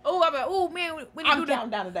 Oh, I'm like, oh man, when you I'm do the counting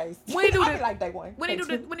down the days. when you do I the- be like day 1. when they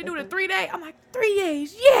do the 3 day, I'm like 3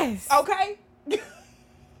 days, yes. Okay.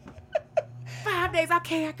 5 days,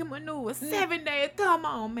 okay, I can maneuver. 7 days, come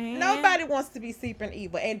on, man. Nobody wants to be sleeping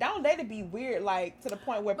evil. And don't let it be weird, like, to the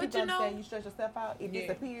point where But people you know- understand you stretch yourself out, it Yeah.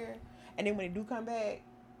 disappear. And then when it do come back,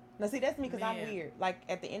 Now, see, that's me because I'm Man. weird. Like,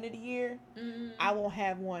 at the end of the year, I won't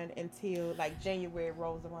have one until, like, January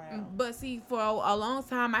rolls around. But see, for a long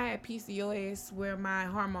time, I had PCOS where my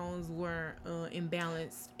hormones were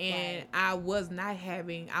imbalanced, and Right.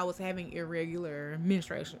 I was having irregular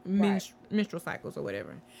Right. menstrual cycles or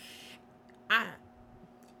whatever.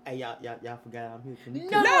 Hey, y'all forgot I'm here. Can we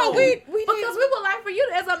No, we because we would like for you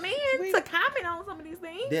as a man We- to comment on some of these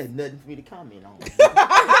things. There's nothing for me to comment on.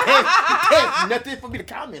 There's nothing for me to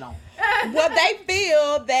comment on. Well, they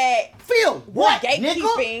feel that Phil, what,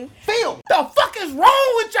 gatekeeping. nigga? Phil, the fuck is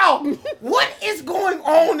wrong with y'all? What is going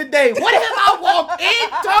on today? What have I walked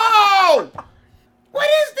into? What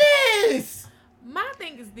is this? My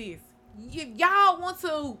thing is this: if y'all want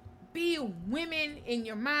to be women in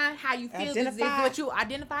your mind, how you feel, this is Identify. what you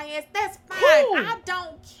identify as. That's fine. Cool. I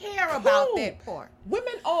don't care about Cool. that part.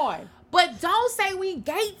 Women on. But don't say we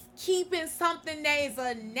gatekeeping something that is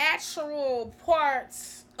a natural part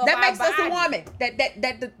of That our makes us a body.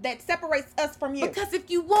 woman. That separates us from you. Because if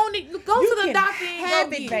you want it, go You to the can doctor and have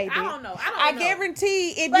go it, get baby. I don't know. I guarantee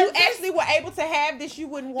if But you this- actually were able to have this, you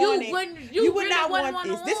wouldn't want it. You would really not wouldn't want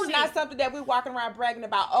wanna this. This is want not it. something that we're walking around bragging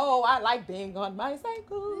about. Oh, I like being on my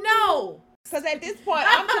cycle. No. Because at this point,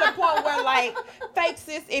 I'm to the point where, like, fake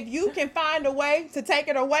sis, if you can find a way to take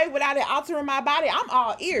it away without it altering my body, I'm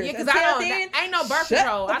all ears. Yeah, because Until then, ain't no birth shut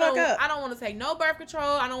control. the fuck up. I don't want to take no birth control.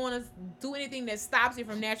 I don't want to do anything that stops it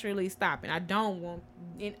from naturally stopping. I don't want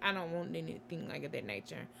anything like of that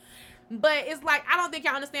nature. But it's like I don't think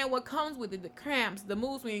y'all understand what comes with it, the cramps, the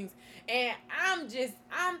mood swings, and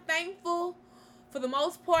I'm thankful for the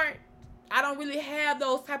most part. I don't really have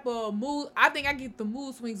those type of mood. I think I get the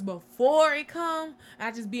mood swings before it come. I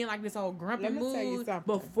just be in like this old grumpy Let me tell you mood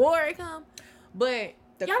something. before it come. But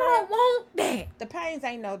The y'all don't cramp- want that. The pains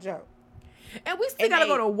ain't no joke. And we still And gotta they-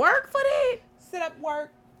 go to work for that. Sit up,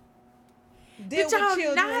 work, Did deal with y'all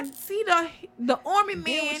children, not see the army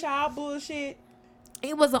deal man? with y'all bullshit.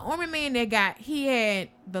 It was an army man that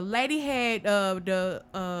the lady had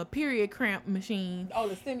the period cramp machine, Oh,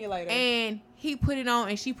 the stimulator. and he put it on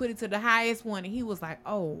and she put it to the highest one, and he was like,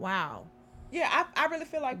 "Oh wow." Yeah, I really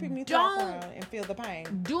feel like people need to walk Don't- around and feel the pain.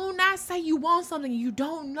 Do not say you want something you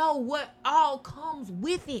don't know what all comes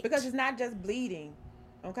with it. Because it's not just bleeding.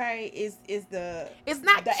 Okay? It's the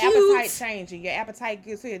not the cute. appetite changing. Your appetite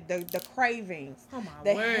gets hit, the cravings, Oh my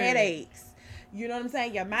the word. headaches. You know what I'm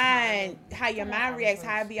saying? Your mind, how your Come mind on, reacts, sis.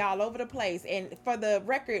 how it be all over the place. And for the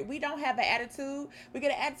record, we don't have an attitude. We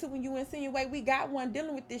get an attitude when you insinuate we got one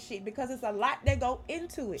dealing with this shit because it's a lot that go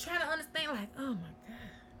into it. Trying to understand, like, oh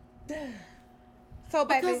my god. So,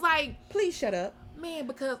 baby, Because like, please shut up. man,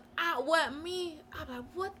 because I'm like,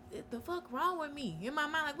 what the fuck wrong with me? In my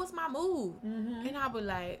mind, like, what's my mood? Mm-hmm. And I'll be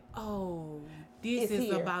like, oh, this It's is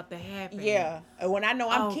here. about to happen. Yeah, and when I know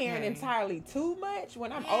I'm Okay. caring entirely too much,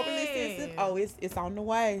 when I'm overly sensitive, Yeah. oh, it's on the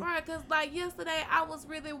way. Right, because like yesterday, I was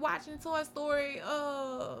really watching Toy Story,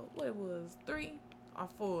 what it was, 3 or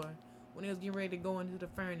 4, when it was getting ready to go into the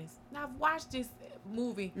furnace. Now, I've watched this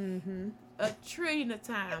movie Mm-hmm. a trillion of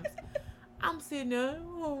times. I'm sitting there,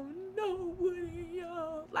 oh no,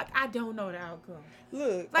 like I don't know the outcome.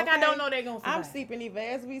 Look, Like I okay, don't know they're gonna survive. I'm sleeping even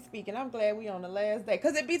as we speak, and I'm glad we on the last day.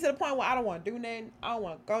 Cause it be to the point where I don't want to do nothing. I don't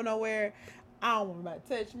want to go nowhere. I don't want anybody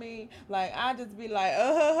to touch me. Like I just be like,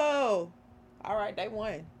 oh, all right, day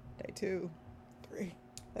 1, day 2, 3,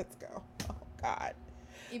 let's go. Oh God,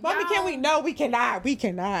 If mommy, y'all- can we? No, we cannot. We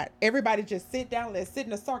cannot. Everybody just sit down. Let's sit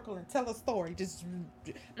in a circle and tell a story. Just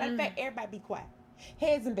matter of fact, everybody be quiet.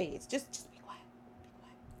 Heads and beds. Just be quiet. Be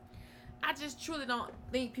quiet. I just truly don't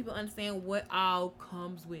think people understand what all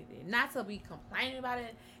comes with it. Not to be complaining about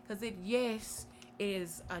it, because it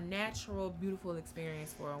is a natural, beautiful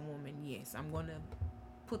experience for a woman. Yes, I'm gonna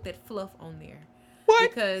put that fluff on there.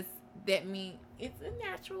 What? Because that means it's a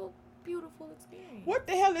natural, beautiful experience. What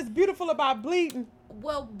the hell is beautiful about bleeding?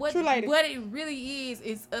 Well, what True lady. it really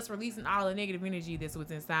is us releasing all the negative energy that's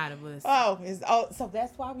what's inside of us. So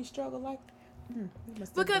that's why we struggle like. We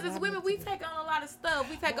must have Because been as out women, of we it. take on a lot of stuff.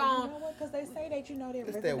 We take Well, on. You know what? Because they say that they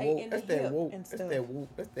That's resonate that woke. in the That's that hip woke. and That's stuff. that woke.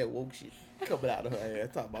 That's that woke shit coming out of her ass.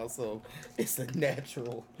 Talking about so it's a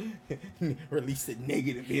natural releasing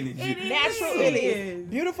negative energy. It is. Natural, it is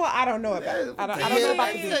beautiful. I don't know about. It. I don't know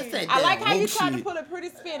about the That's beauty. that I like how you woke try to shit. put a pretty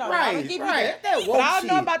spin on it. I'm gonna Right, give you right. that. That But woke I don't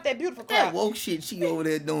know shit. about that beautiful That crap. woke shit she over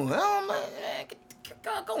there doing. Oh man,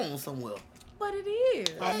 go on somewhere. But it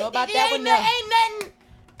is. I don't know about It that ain't one. no- Now. Ain't nothing.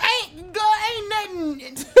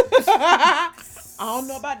 I don't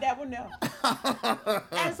know about that one now.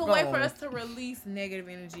 And it's a Go way for on. us to release negative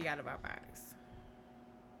energy out of our bodies.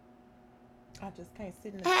 I just can't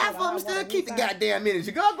sit in the Half sun. of them still keep the goddamn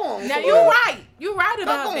energy. Go on. Now somewhere. you're right. You're right Go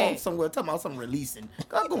about on that. somewhere. Talking about some releasing.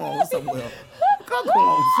 Go on somewhere. Go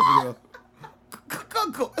on somewhere.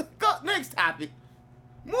 Go. Next topic.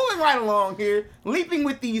 Moving right along here. Leaping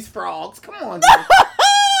with these frogs. Come on.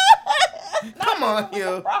 Come on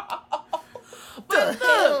here. But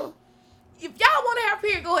look, if y'all want to have a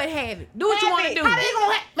period, go ahead and have it. Do what you want to do. How they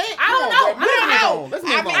gonna have, man, I don't know. Let's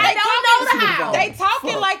move on. I don't know the how. They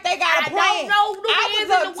talking like they got a plan. I don't know the I ends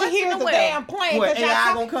was and up the to what's hear and the the damn plan. What, Y'all AI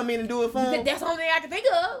talk- gonna come in and do it for him? That's the only thing I can think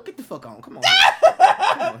of. Get the fuck on. Come on.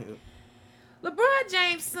 Come on here. LeBron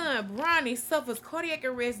James' son, Bronny, suffers cardiac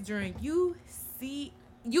arrest during USC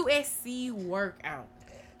workout.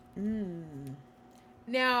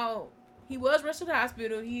 Now, he was rushed to the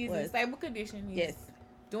hospital. He is in stable condition. He's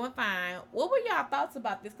doing fine. What were y'all thoughts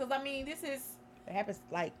about this? Because, I mean, this is... It happens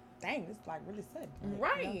like, dang, it's like really sudden. Like,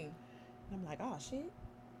 right. You know? And I'm like, oh, shit.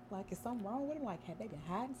 Like, is something wrong with him? Like, have they been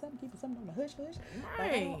hiding something, keeping something on the hush-hush?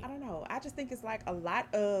 Right. Like, I don't know. I just think it's like a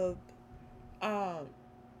lot of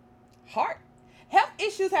health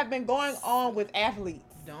issues have been going on with athletes.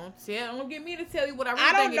 Don't get me to tell you what I really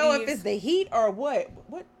I don't think know it if is. it's the heat or what.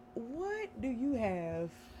 What do you have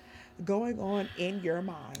going on in your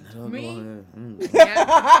mind? Me? What you say,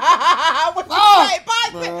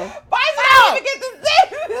 Bison? Bison don't even get to say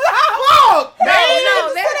Fuck! No,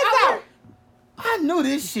 I knew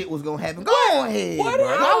this shit was gonna happen. Go on ahead, What bro.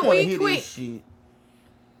 I don't want to be hear quick. this shit.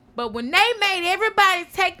 But when they made everybody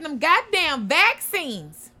take them goddamn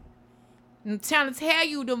vaccines, I'm trying to tell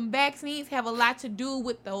you, them vaccines have a lot to do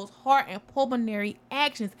with those heart and pulmonary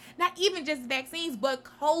actions. Not even just vaccines, but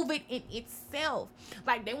COVID in itself.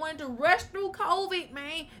 Like, they wanted to rush through COVID,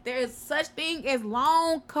 man. There is such thing as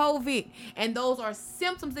long COVID. And those are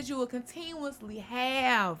symptoms that you will continuously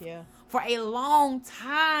have for a long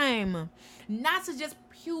time. Not to just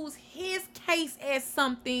use his case as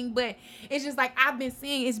something, but it's just like I've been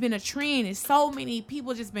seeing, it's been a trend. And so many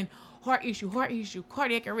people just been heart issue,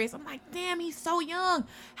 cardiac arrest. I'm like, damn, he's so young.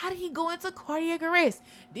 How did he go into cardiac arrest?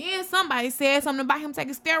 Then somebody said something about him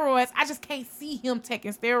taking steroids. I just can't see him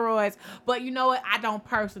taking steroids. But you know what? I don't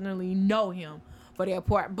personally know him for that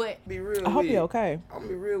part. But Be real. I hope with you're it. okay. I'm gonna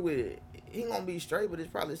be real with it. He gonna be straight, but it's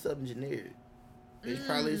probably something generic. It's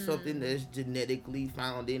probably something that's genetically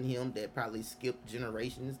found in him that probably skipped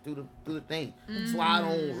generations through the thing. So I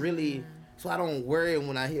don't worry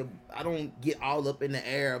when I get all up in the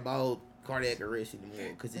air about cardiac arrest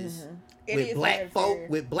anymore, because it's with black folk,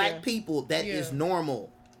 with black people, that is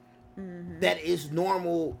normal. That is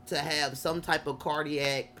normal to have some type of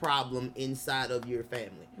cardiac problem inside of your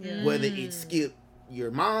family. Whether it skipped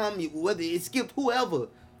your mom, whether it skipped whoever,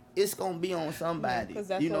 it's gonna be on somebody.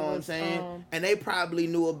 You know what I'm saying? And they probably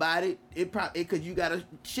knew about it. Because you got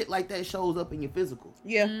shit like that shows up in your physical.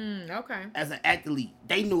 okay. As an athlete,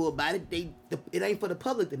 they knew about it. It ain't for the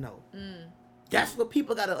public to know. That's what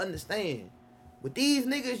people gotta understand. With these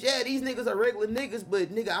niggas, these niggas are regular niggas,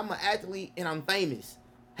 but nigga, I'm an athlete and I'm famous.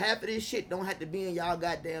 Half of this shit don't have to be in y'all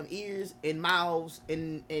goddamn ears and mouths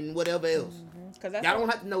and whatever else. Y'all don't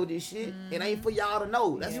have to know this shit. It ain't for y'all to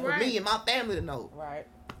know. That's for me and my family to know. Right.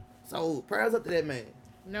 So prayers up to that man.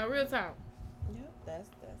 No, real talk. Yep, that's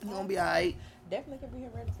He gonna be alright. definitely could be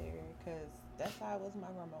hereditary, because that's how it was with my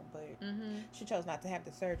grandma. But she chose not to have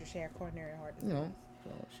the surgery. She had coronary heart disease.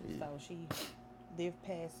 So she lived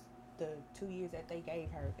past the 2 years that they gave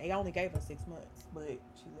her. They only gave her 6 months, but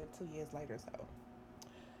she lived 2 years later. So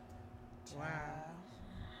Wow.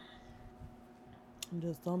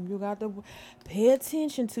 Just something you got to pay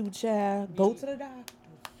attention to, child. Go to the doctor.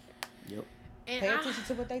 Yep. And Pay attention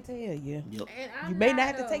to what they tell you. Yep. You may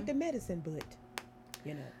not have to take the medicine, but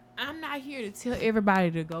you know. I'm not here to tell everybody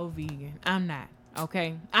to go vegan. I'm not.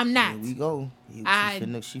 Okay? I'm not. Here we go. She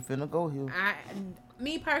finna go here.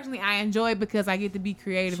 Me personally, I enjoy it because I get to be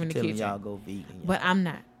creative in the telling kitchen. y'all go vegan. Y'all. But I'm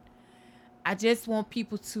not. I just want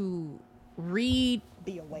people to read,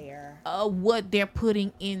 Be aware of what they're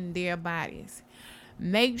putting in their bodies.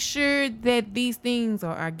 Make sure that these things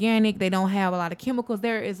are organic. They don't have a lot of chemicals.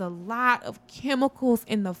 There is a lot of chemicals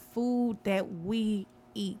in the food that we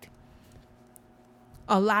eat.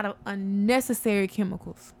 A lot of unnecessary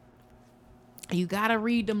chemicals. You got to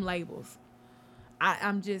read them labels.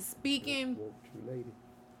 I'm just speaking.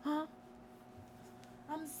 Huh?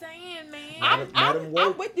 I'm saying, man. I'm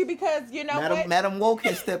with you, because you know what? Madam Woke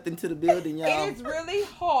has stepped into the building, y'all. It is really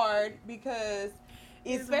hard, because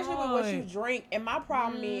It's especially with what you hard. drink. And my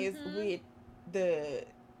problem is with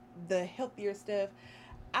the healthier stuff.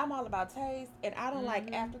 I'm all about taste, and I don't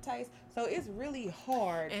like aftertaste. So it's really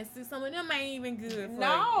hard. And see, some of them ain't even good. For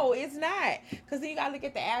No, it's not. Because then you gotta look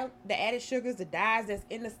at the added sugars, the dyes that's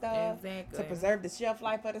in the stuff Exactly. to preserve the shelf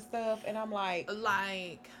life of the stuff. And I'm like,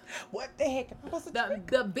 what the heck? Am I supposed to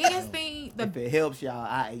drink? the biggest thing. If it helps y'all,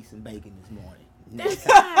 I ate some bacon this morning. That's Next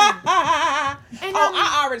time. And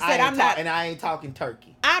I already said I'm not. And I ain't talking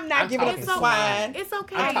turkey. I'm not giving up talking the swine. It's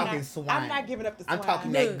okay. I'm talking swine. I'm not giving up the swine. I'm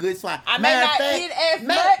talking that good swine. I may not eat as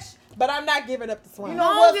much, but I'm not giving up the swine. You know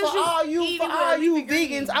what? Long as For you all you, eat for it with all you leafy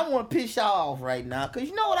greens. vegans, I want to piss y'all off right now. Cause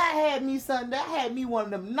you know what I had me Sunday? I had me one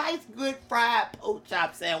of them nice, good fried pork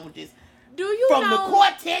chop sandwiches Do you from know? the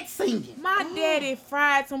Quartet Singing. My daddy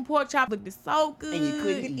fried some pork chop. Looked so good. And you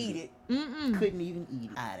couldn't eat it. Couldn't even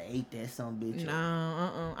eat it. I'd have ate that some bitch.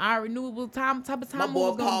 No, I already knew it was type of time. My it boy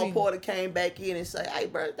was gonna Paul be. Porter came back in and said, "Hey,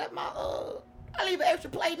 bro, that my I leave an extra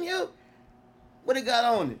plate in you. What it got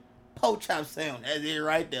on it? Pork chop sandwich. That's it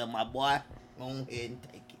right there, my boy. Go ahead and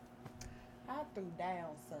take it." I threw down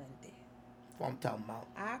Sunday. That's what I'm talking about.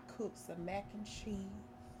 I cooked some mac and cheese.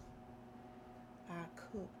 I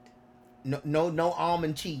cooked. No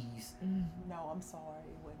almond cheese. No, I'm sorry.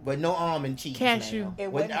 It wasn't. But no almond cheese. Cashew. Ma'am.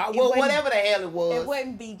 It wasn't- Well, it wasn't- whatever the hell it was. It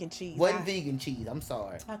wasn't vegan cheese. Wasn't vegan cheese. I'm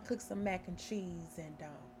sorry. I cooked some mac and cheese and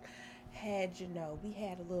had we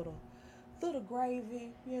had a little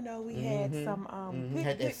gravy. We had some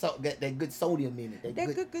Had that good sodium in it.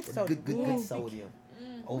 That good sodium. Good Ooh. sodium.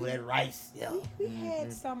 Over that rice. Yeah. We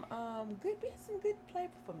had some good. We had some good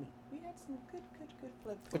flavor for me. We had some good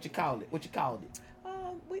flavor. What you called it?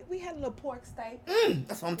 We had a little pork steak.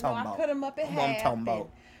 That's what I'm talking about. I cut them up in That's what I'm half. talking about.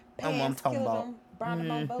 That's what I'm talking about. Burned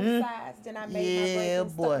them on both sides. Then I made my bread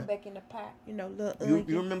and stuck them back in the pot. Little onion.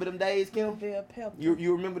 You remember them days, Kim? Bell pepper.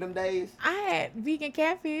 You remember them days? I had vegan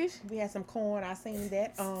catfish. We had some corn. I seen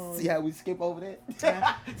that. See how we skip over that?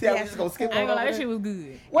 Yeah. See how we just gonna skip I ain't over gonna lie, that? that shit was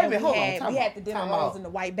good. Wait a And minute, hold on. Time we out. had the dinner Time rolls out. in the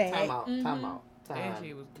white bag. Time out. That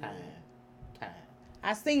shit was good. Time.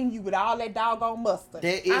 I seen you with all that doggone mustard.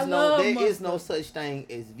 There I is love no mustard. such thing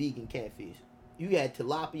as vegan catfish. You had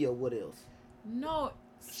tilapia or what else? No.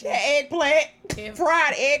 She had eggplant,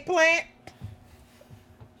 fried eggplant.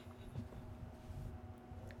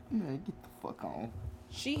 Man, get the fuck on.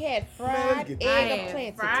 She had Man, fried get- I eggplant.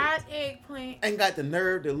 had fried eggplant. Ain't got the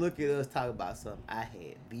nerve to look at us talk about something. I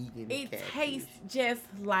had vegan It catfish. tastes just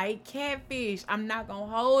like catfish. I'm not gonna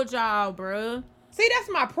hold y'all, bruh. See, that's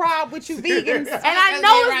my problem with you vegans. And I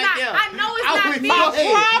know it's right not. there. I know it's I'm not with vegan. you. My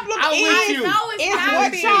Hey, problem I'm is, with you. I know it's is not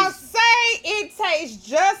what fish. y'all say. It tastes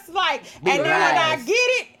just like, Be and then when I lies. get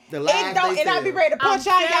it, The it lies don't, they and I be tell. ready to I'm punch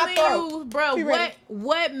out telling y'all throat. you, bro. Be ready.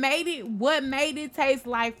 What made it taste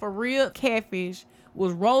like for real catfish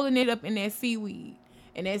was rolling it up in that seaweed,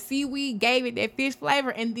 and that seaweed gave it that fish flavor.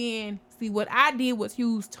 And then see what I did was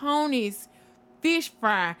use Tony's fish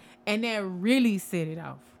fry, and that really set it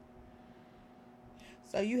off.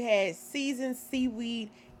 So you had seasoned seaweed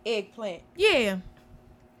eggplant. Yeah,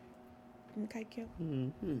 Okay, Kim.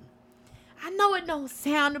 Mm-hmm. I know it don't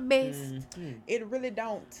sound the best, It really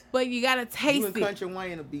don't. but you gotta You taste and it, Country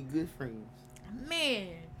Wayne will be good friends. man.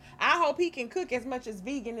 I hope he can cook as much as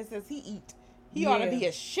vegan as he eat. He ought to Yeah. be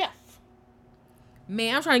a chef.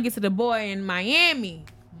 Man, I'm trying to get to the boy in Miami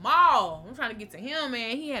Mall. I'm trying to get to him,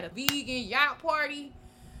 man. He had a vegan yacht party.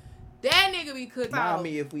 That nigga be cooking. Remind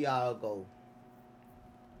me if we all go.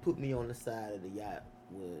 Put me on the side of the yacht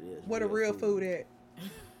where it is. Where the real food at?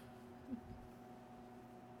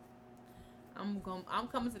 I'm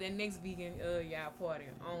coming to that next vegan yacht party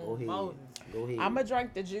Go on ahead. Moses. Go ahead. I'm gonna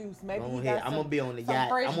drink the juice. Maybe Go he ahead. got I'm some, gonna be on the some yacht.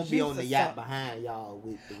 fresh I'm gonna be on juice the or yacht something. behind y'all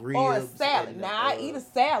with the ribs. Or a salad. and the, Nah, I eat a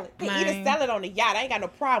salad. Eat a Man. salad on the yacht. I ain't got no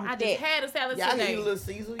problem I with just that. had a salad Yeah, I today. need a little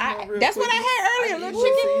Caesar. That's what I had earlier. Little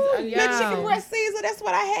chicken, Yeah. little chicken breast Caesar. That's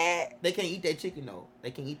what I had. They can't eat that chicken though.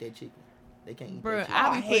 They can't eat that chicken. They can't eat Bruh, that chicken. I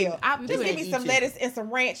Oh, be putting, hell. I be Just putting, give me eat some chicken. lettuce and some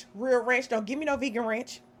ranch, real ranch. Don't give me no vegan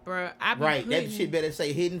ranch. bruh, I be Right, putting, that shit better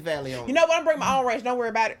say Hidden Valley on. You know what? I'm bringing my own ranch. Don't worry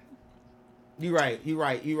about it. You right.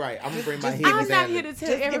 I'm gonna bring my Just- Hidden I'm not Valley. here to tell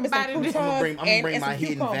Just give me some everybody. croutons. I'm gonna bring and my some Hidden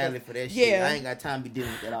cucumbers. Valley for that shit. Yeah. I ain't got time to be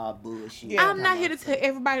dealing with that all bullshit. Yeah. I'm not here to tell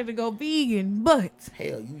everybody to go vegan, but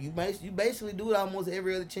Hell, you basically do it almost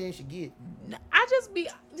every other chance you get. I just be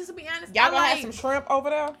honest. Y'all I gonna like, have some shrimp over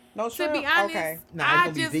there? No to shrimp? be honest. Okay. Nah, I it's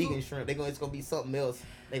gonna just be vegan shrimp. It's gonna be something else.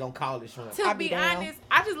 They gonna call it shrimp. to I be be down. honest,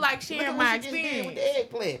 I just like Look sharing at my what she just did with experience. the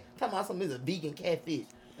eggplant. Talking about something is a vegan catfish.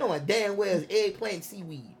 Knowing damn well it's eggplant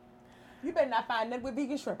seaweed. You better not find nothing with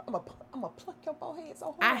vegan shrimp. I'm gonna pluck your forehead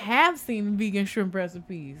so I hard. have seen vegan shrimp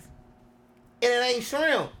recipes. And it ain't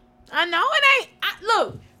shrimp. I know it ain't.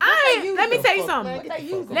 Look, Let me tell you Fuck, something. man, get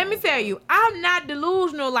the fuck Let me on, tell bro. you, I'm not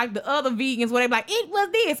delusional like the other vegans where they be like, it was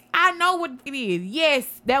this. I know what it is.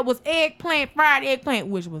 Yes, that was fried eggplant,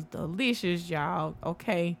 which was delicious, y'all.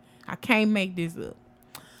 Okay. I can't make this up.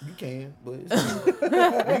 You can, but it's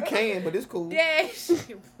cool. You can, but it's cool. That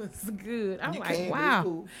shit was good. I'm You like, can, but wow. it's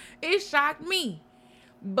cool. It shocked me.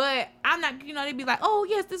 But I'm not, they be like, oh,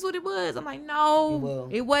 yes, this is what it was. I'm like, no, Well-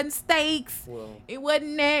 it wasn't steaks. Well, It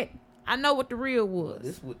wasn't that. I know what the real was.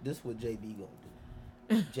 this what JB gonna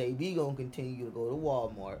do. JB gonna continue to go to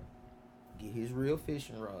Walmart, get his real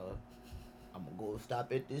fishing rod. I'm gonna go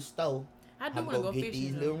stop at this store. I do I'm want to gonna go get fishing.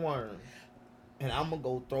 these though. little worms, and I'm gonna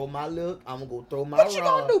go throw my look. I'm gonna go throw my What rod. you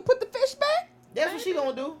gonna do? Put the fish back? That's what she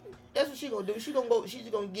gonna do. That's what she gonna do. She's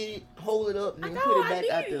gonna get it, hold it up, and I then know, put it I back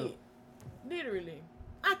did out there. it. Literally.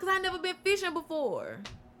 Because I never been fishing before.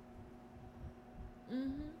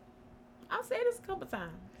 I've said this a couple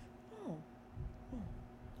times. Oh.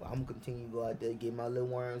 Well, I'm gonna continue to go out there, get my little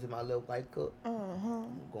worms in my little white cup.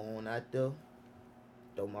 I'm going out there,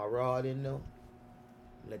 throw my rod in there,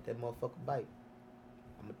 let that motherfucker bite.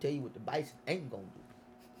 I'm gonna tell you what the bison ain't gonna do.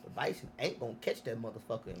 The bison ain't gonna catch that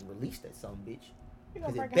motherfucker and release that son bitch.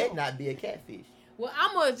 Because it better not be a catfish. Well,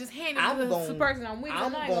 I'm going to just hand it to the person I'm with.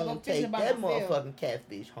 I'm not even gonna fishing take by that myself. motherfucking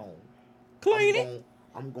catfish home. Clean it.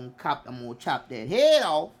 I'm gonna chop that head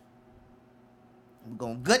off. I'm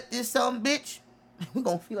gonna gut this son bitch. We're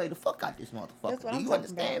gonna feel like the fuck out this That's motherfucker. what Do I'm you talking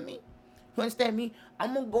understand about. me? You understand me?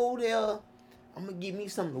 I'm gonna go there. I'm gonna give me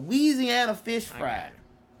some Louisiana fish fry.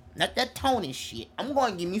 Not that Tony shit. I'm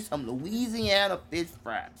gonna give me some Louisiana fish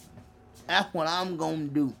fry. That's what I'm gonna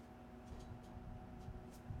do.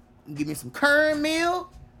 Give me some curry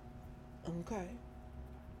meal. Okay.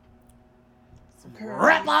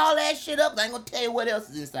 Wrap all that shit up. I ain't gonna tell you what else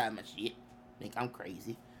is inside my shit. Think I'm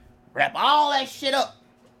crazy. Wrap all that shit up.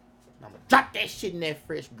 And I'm gonna drop that shit in that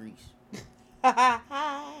fresh grease. And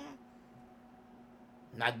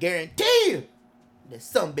I guarantee you that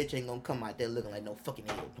some bitch ain't gonna come out there looking like no fucking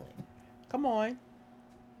eggplant. Come on.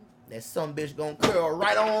 That some bitch gonna curl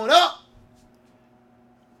right on up.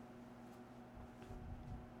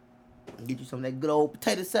 And get you some of that good old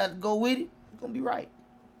potato salad to go with it. It's gonna be right.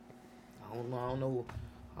 I don't know what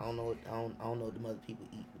them other people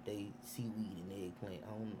eat with they seaweed and eggplant.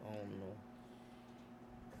 I don't know.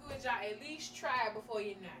 Could y'all at least try it before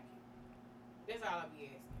you knock it? That's all I'm asking.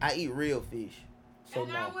 I eat real fish. So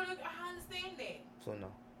And no. I understand that. So no.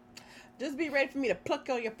 Just be ready for me to pluck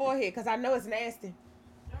on your forehead because I know it's nasty.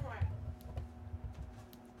 All right.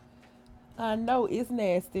 I know it's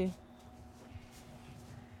nasty.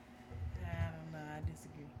 I don't know. I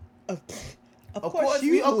disagree. Of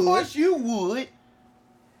course you would.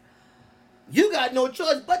 You got no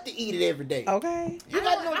choice but to eat it every day. Okay. You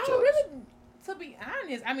got no I choice. don't really, to be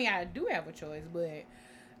honest, I mean, I do have a choice, but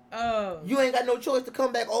You ain't got no choice to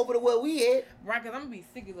come back over to where we at. right, because I'm gonna be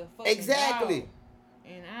sick as a fucking Exactly. dog,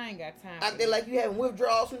 and I ain't got time. Out for there that. like you having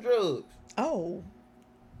withdrawals from drugs. Oh.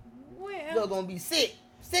 You're Well, gonna be sick.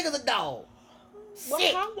 Sick as a dog. Well,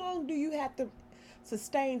 Sick. how long do you have to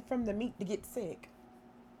sustain from the meat to get sick?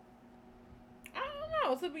 I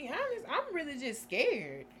don't know. To be honest, I'm really just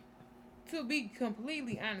scared. To be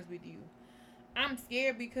completely honest with you, I'm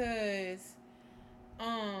scared because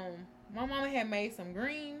my mama had made some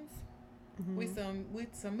greens with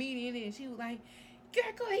some meat in it, and she was like, "Girl,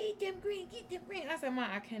 go ahead, eat them greens, eat them greens." I said, "Mom,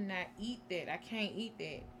 I cannot eat that. I can't eat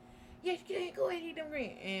that." Yes, go ahead, eat them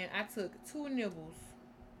greens. And I took 2 nibbles.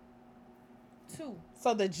 2.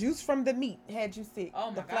 So the juice from the meat had you sick. Oh,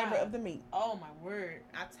 my the flavor God. of the meat. Oh my word!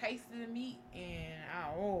 I tasted the meat, and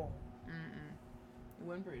it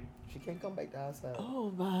wasn't pretty. She can't come back to outside.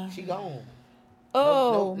 Oh my. She gone.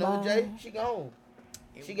 Oh no, my. Jay. She gone.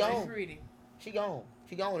 It She wasn't gone. pretty. She gone.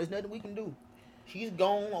 She gone. There's nothing we can do. She's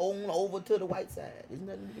gone on over to the white side. There's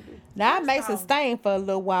nothing we can do. Now I may That's all. sustain for a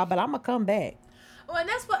little while, but I'm gonna come back. Well, and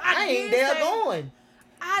that's what I ain't there going.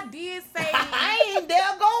 I did say. I ain't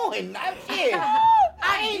there going.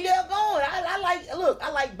 I ain't there going. I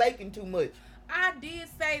like bacon too much. I did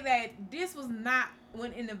say that this was not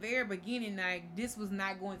when in the very beginning. Like this was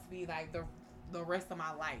not going to be like the rest of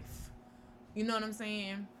my life. You know what I'm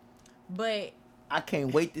saying? But I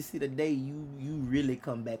can't wait to see the day you really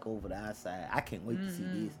come back over the outside. I can't wait to see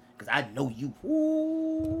this because I know you.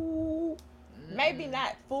 Ooh. Maybe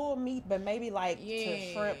not full meat, but maybe like to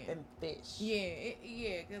Yeah. shrimp and fish.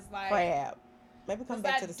 yeah, cause like Crab. Maybe come 'cause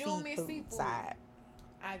back I to the do miss seafood seafood. side.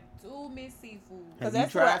 I do miss seafood. Have Because you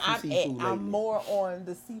that's where tried some I'm seafood at. I'm lately? more on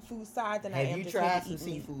the seafood side than I Have am you just tried maybe some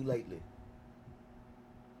eating meat. seafood lately?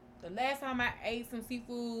 The last time I ate some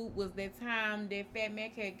seafood was that time that Fat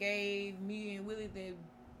Mac had gave me and Willie the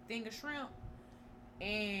thing of shrimp.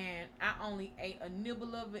 and I only ate a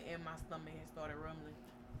nibble of it, and my stomach had started rumbling.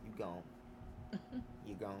 You gone.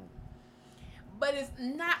 You gone. But it's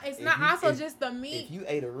not. It's If not you- also if- just the meat. If you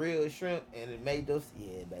ate a real shrimp and it made those,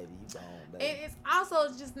 yeah, baby, you gone, baby. It's also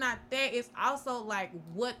just not that. It's also like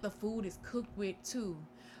what the food is cooked with too,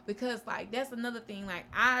 because like that's another thing. Like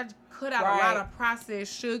I cut out a lot of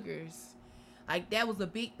processed sugars. Like that was a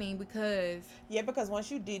big thing because Yeah, because once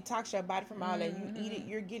you detox your body from all that, you eat it,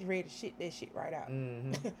 you're getting ready to shit that shit right out.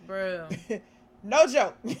 bro, No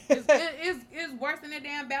joke. it's worse than a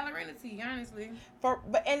damn ballerina tea, honestly.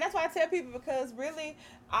 And that's why I tell people, because really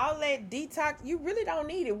all that detox, you really don't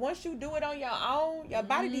need it. Once you do it on your own, your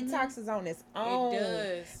body detoxes on its own. It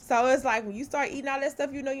does. So it's like when you start eating all that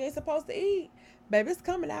stuff you know you ain't supposed to eat, baby, it's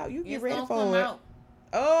coming out. You get It's ready gonna for come it. out.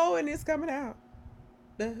 Oh, and it's coming out.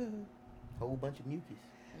 Whole bunch of mucus.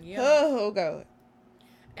 Yeah. Oh God.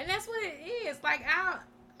 And that's what it is. Like I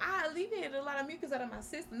alleviated a lot of mucus out of my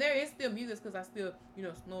system. There is still mucus because I still,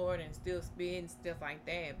 snort and still spit and stuff like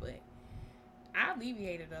that. But I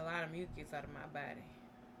alleviated a lot of mucus out of my body.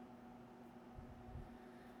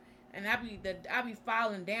 And I be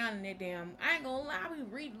falling down in that damn. I ain't gonna lie. I be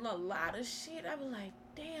reading a lot of shit. I be like,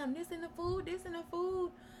 damn, this in the food.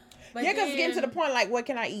 But Yeah, because it's getting to the point like, what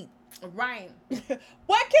can I eat? Right.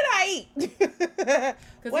 What can I eat?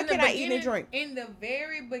 What can I eat beginning- and drink? In the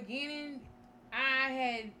very beginning,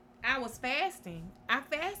 I was fasting. I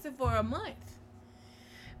fasted for a month.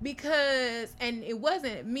 And it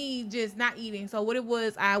wasn't me just not eating. So what it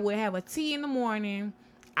was, I would have a tea in the morning.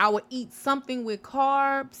 I would eat something with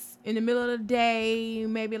carbs in the middle of the day,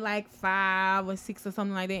 maybe like 5 or 6 or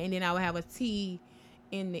something like that. And then I would have a tea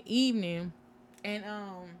in the evening. And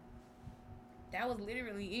that was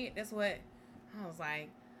literally it. That's what I was like,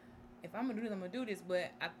 if I'm gonna do this, I'm gonna do this.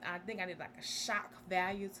 But I think I did like a shock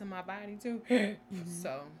value to my body too.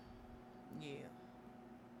 So, yeah.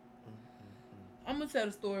 I'm gonna tell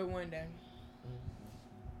the story one day.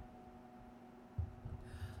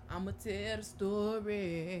 I'm gonna tell the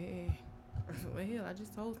story. Well, hell, I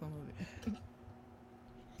just told some of it.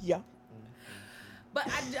 Yeah. But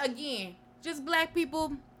again, just black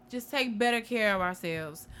people, just take better care of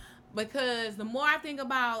ourselves. Because the more I think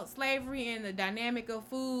about slavery and the dynamic of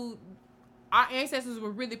food, our ancestors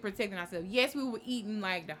were really protecting ourselves. Yes, we were eating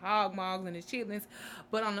like the hog mogs and the chitlins,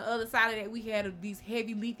 but on the other side of that, we had these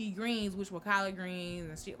heavy leafy greens, which were collard greens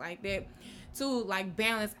and shit like that, to like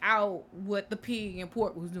balance out what the pig and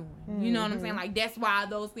pork was doing. You know what I'm saying? Like that's why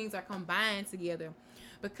those things are combined together,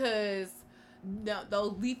 because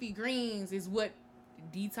those leafy greens is what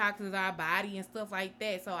detoxes our body and stuff like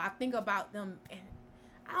that. So I think about them, and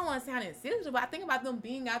I don't want to sound insensitive, but I think about them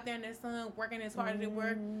being out there in the sun, working as hard as they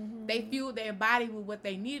work. They fueled their body with what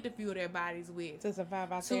they needed to fuel their bodies with To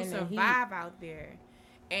survive out there. to survive out there.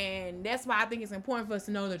 And that's why I think it's important for us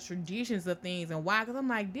to know the traditions of things and why. Because I'm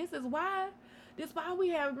like, this is why we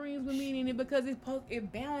have greens with meat in it, because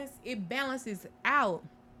it balances out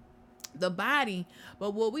the body.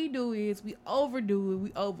 But what we do is we overdo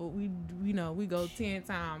it. We go 10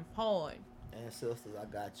 times hard. And sisters, I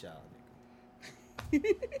got y'all,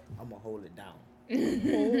 nigga. I'm gonna hold it down.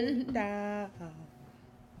 Hold down.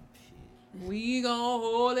 Shit. We gonna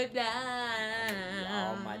hold it down.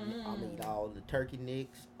 I'm gonna eat all the turkey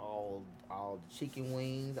necks, all the chicken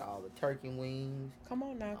wings, all the turkey wings. Come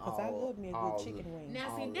on now, because I love me a good chicken wing.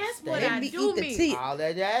 Now see, all the that's steak. what Let I me do eat the miss. tip. All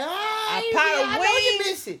that. A pot of I know you wings.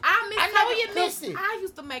 miss it. I know you miss it. I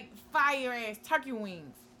used to make fire ass turkey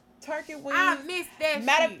wings. Turkey wings. I miss that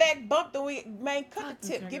Matter shit. of fact, bump the wing. Man, cut Fuck the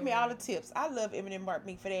them tip. Give turkey me all the wings. tips. I love M&M Mark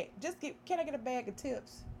meat for that. Can I get a bag of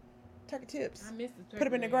tips? Turkey tips. I miss the turkey Put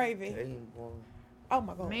them in the wings. gravy. Damn, boy. Oh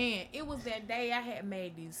my God. Man, it was that day I had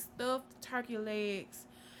made these stuffed turkey legs,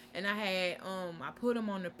 and I put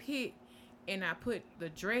them on the pit, and I put the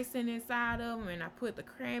dressing inside of them, and I put the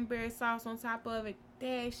cranberry sauce on top of it.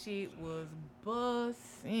 That shit was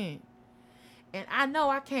bussin'. And I know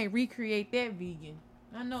I can't recreate that vegan.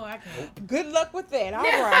 I know I can't. Good luck with that. All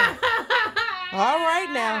right. All right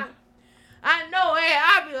now. I know it.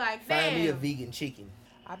 I'll be like, Find me a damn. vegan chicken.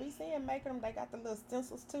 I be seeing making them. They got the little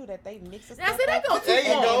stencils too that they mix the Now, stuff see, they up go to too There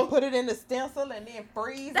you far. go. and put it in the stencil and then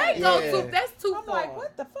freeze They it. go Yeah. too. That's too I'm far. like,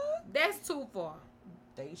 what the fuck? That's too far.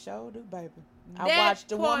 They sure do, baby. That I watched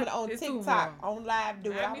the part woman on is too TikTok far. on live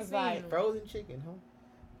do it. I I be was seeing like, them. Frozen chicken, huh?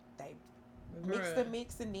 they Bruh.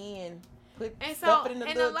 mix and then put And stuff so, it in the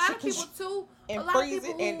and a little lot of chicken people too. A and lot of freeze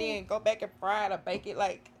people it and who- then go back and fry it or bake it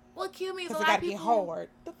like What killed me is a because it lot of gotta get people. hard.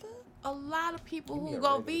 The fuck? A lot of people Give me who a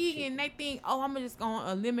go regular vegan, chicken. they think, oh, I'm just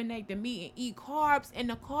gonna eliminate the meat and eat carbs, and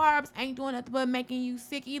the carbs ain't doing nothing but making you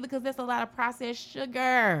sick either, because that's a lot of processed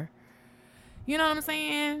sugar. You know what I'm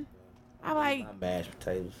saying? I'm like, My mashed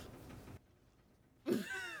potatoes. man.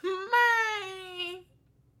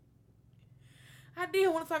 I did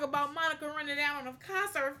want to talk about Monica running down on a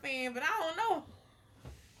concert fan, but I don't know.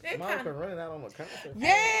 That Monica kinda, running out on a concert.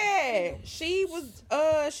 Yeah, she was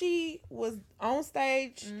on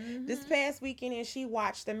stage Mhm. this past weekend, and she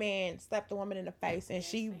watched a man slap the woman in the face, and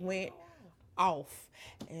she went off.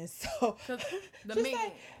 And so Cause the she's man,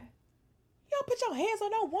 like, you don't put your hands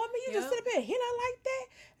on no woman. You just Yep. sit up here and hit her like that.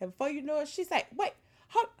 And before you know it, she's like, wait,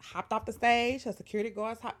 hopped off the stage. Her security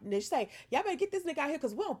guards hopped. And then she say, y'all better get this nigga out here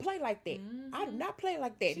because we don't play like that. I do not play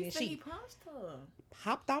like that. she And said he she punched her.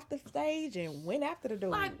 hopped off the stage and went after the dude.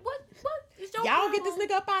 Like, what is your Y'all problem? get this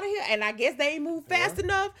nigga up out of here. And I guess they ain't moved fast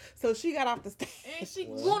enough, so she got off the stage.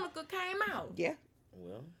 And Well. Monica came out. Yeah.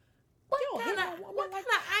 Well, What don't kind hit of a woman like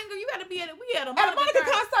anger you gotta be at? We had a At a Monica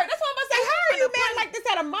concert. concert. That's what I'm about to say. How are you mad like this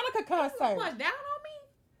at a Monica You concert? punch down on me?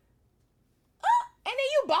 And then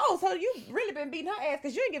you bold, so you really been beating her ass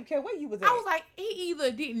because you didn't give a care where you was at. I was like, he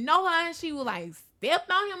either didn't know her and she was like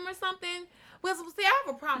stepped on him or something. Well, see, I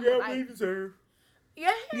have a problem. Like, deserve.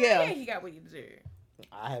 yeah, Yeah. he got what he deserved.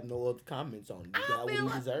 I have no other comments on it. I You got feel what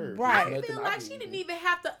like- he deserved. Right. I There's feel nothing like can she didn't do. even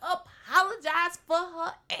have to apologize for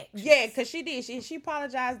her actions. Yeah, because she did. She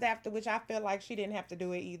apologized after, which I feel like she didn't have to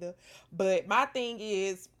do it either. But my thing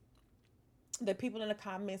is, the people in the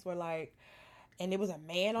comments were like, and there was a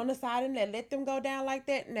man on the side and that let them go down like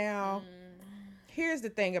that. Now, here's the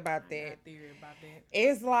thing about I got that. a theory about that.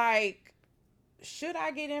 It's like, should I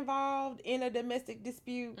get involved in a domestic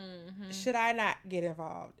dispute? Should I not get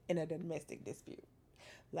involved in a domestic dispute?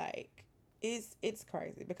 Like, it's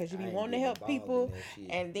crazy because you be I ain't wanting to getting help involved in people that shit.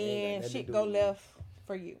 and It ain't got then nothing to shit do go with me. left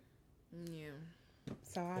for you. Yeah.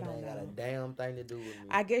 So I It don't ain't got a know. damn thing to do with me.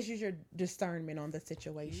 I guess use your discernment on the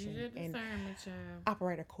situation Use your and discernment, child.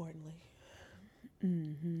 operate accordingly.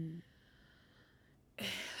 Mm-hmm.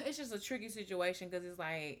 It's just a tricky situation because it's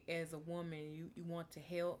like, as a woman, you want to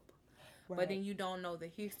help, but then you don't know the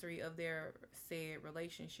history of their said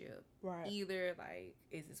relationship. right. Either like,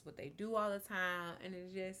 is this what they do all the time? And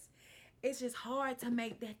it's just hard to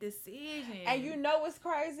make that decision. And you know what's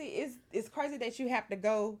crazy? It's crazy that you have to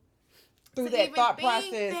go through To that even thought think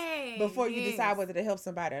process that, before you yes. decide whether to help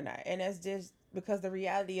somebody or not. And that's just because the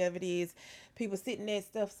reality of it is people sitting there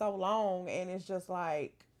stuff so long, and it's just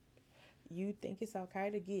like, you think it's okay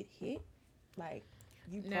to get hit? Like,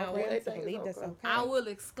 you Now, programmed they to think it's believe that's okay. okay? I will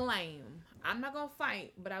exclaim. I'm not gonna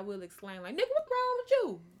fight, but I will exclaim like, "Nigga, what's wrong with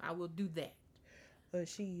you?" I will do that.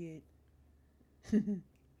 Shit.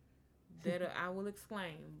 That I will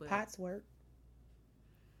exclaim. But Pots work.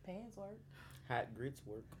 Pans work. Hot grits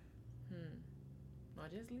work. or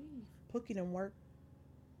just leave. Pookie them work.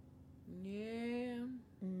 Yeah.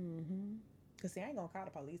 Mm-hmm. Because, see, I ain't going to call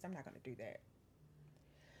the police. I'm not going to do that.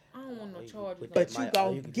 I don't want no Or you can charges. put But that you knife- gon'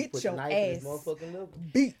 or you can get put your the knife in his ass motherfucking liver.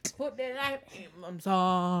 Beat. Put that knife in. I'm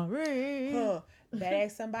sorry. Huh. That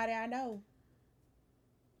ask somebody I know.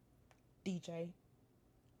 DJ.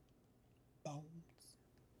 Bones.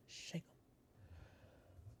 Shake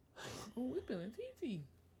 'em. Oh, we feeling TT.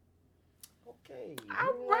 Okay.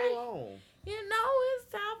 All move right. along. You know it's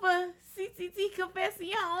time for CTT confession.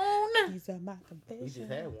 These are my We just confessions.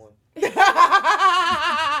 had one.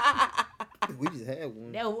 We just had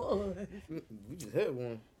one. That was. We just had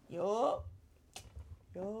one. Yup.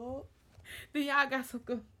 Then y'all got some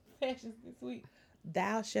confessions this week.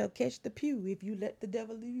 Thou shalt catch the pew if you let the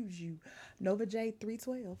devil use you. Nova J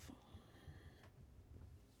 312.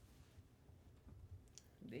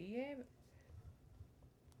 There you have it.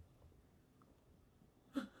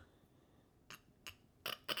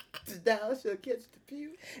 Thou shall catch the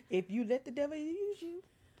pew. If you let the devil use you.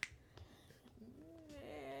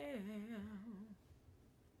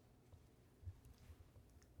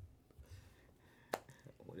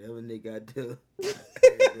 Whatever nigga I do. You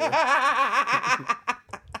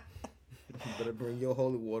better bring your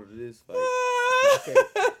holy water to this fight.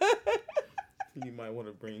 You might want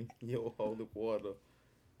to bring your holy water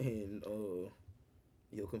and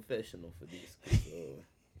your confessional for this. 'Cause,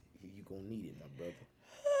 you gonna need it, my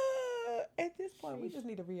brother. At this point, we just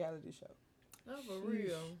need a reality show. No, for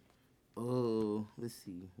real. Let's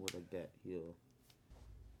see what I got here.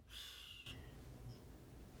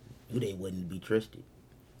 Who they wouldn't be trusted.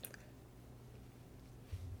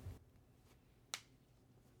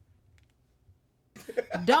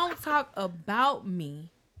 Don't talk about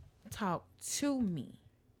me. Talk to me.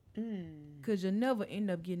 Mm. Because you'll never end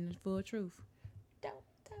up getting the full truth.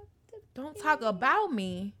 Don't me. talk about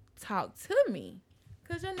me. Talk to me.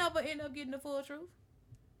 Because you'll never end up getting the full truth.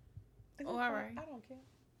 At Oh, this all point, right. I don't care.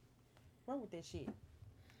 Run with that shit.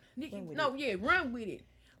 Run with No, yeah, run with it.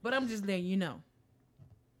 But I'm just letting you know.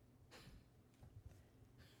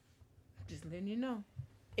 Just letting you know.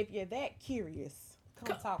 If you're that curious,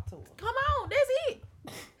 come talk to us. Come on, that's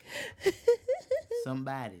it.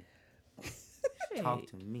 Somebody Shit. talk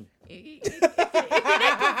to me. If you're that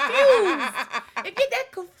confused, if you're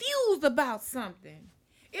that confused about something,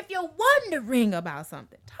 if you're wondering about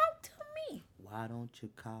something, talk to me. Why don't you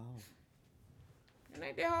call? It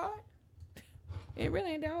ain't that hard. It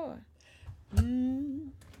really ain't that hard.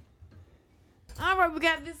 All right, we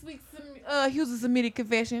got this week's Houston submitted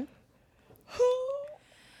confession.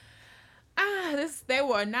 They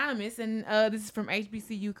were anonymous, and this is from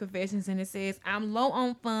HBCU Confessions, and it says, I'm low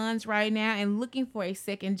on funds right now and looking for a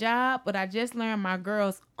second job, but I just learned my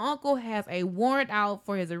girl's uncle has a warrant out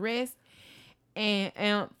for his arrest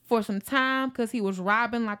and for some time because he was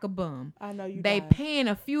robbing like a bum. I know you. They paying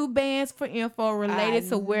a few bands for info related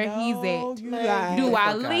to where he's at. Man, Do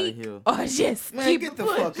I leak or just Man, keep get it the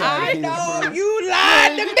pushing? fuck out of I here, know bro. you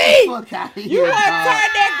lied to Get me. the fuck out of You here, want to dog. turn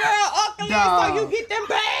that girl uncle in Dog. so you get them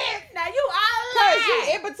bands. Now you all Cause you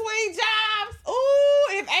lying. in between jobs. Ooh,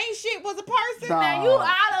 if ain't shit was a person. Dog. Now you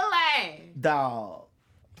all lying. Dog,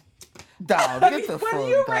 get the fuck, When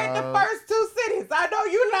you read the dog. first two sentences, I know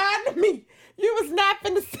you lied to me. You was not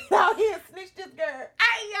finna sit out here and snitch this girl.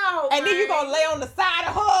 Hey yo, And then you man. gonna lay on the side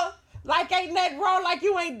of her like ain't nothing wrong, like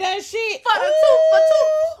you ain't done shit. for the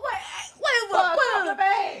Ooh. wait, For a couple of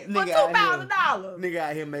bands. for Nigga out $2,000. Nigga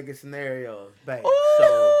out here making scenarios, babe. Ooh,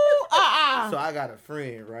 So uh-uh. I got a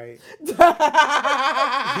friend, right? He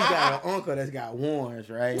got an uncle that's got warrants,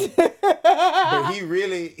 right? But he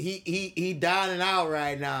really he downing out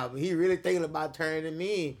right now. But he really thinking about turning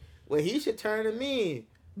me in. Well, he should turn him in.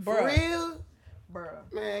 For Bruh. real?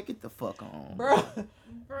 Bruh. Man, get the fuck on. Bruh.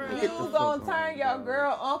 Bruh. You Get the gonna fuck turn on, your bro.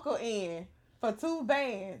 girl uncle in for 2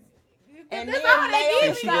 bands. And That's then all they lay on give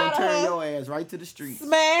And the she you. gonna side of turn her, your ass right to the streets.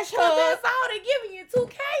 smash her. That's all they giving you,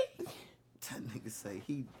 2K. That nigga say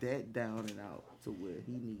he that down and out to where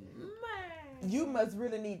he needs it. Man. You must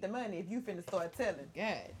really need the money if you finna start telling.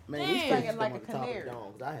 God. Man, Damn. these questions Like come a on the top of the canary.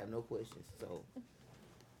 dome, 'cause I have no questions. So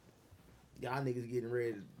y'all niggas getting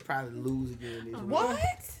ready to probably lose again this week. What?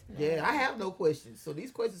 Yeah, I have no questions. So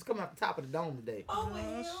these questions come out the top of the dome today. Oh,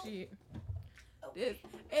 Shit.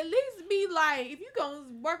 At least be like, if you gonna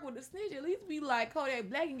work with a snitch, at least be like Kodak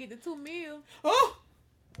Black and get the $2 million. Oh,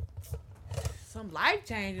 Some life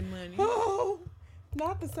changing money. oh,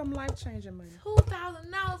 not for some life changing money.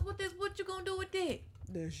 $2,000. What you gonna do with that?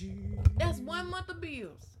 That's 1 month of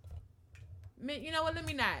bills. Man, you know what? Let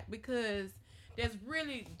me not, because you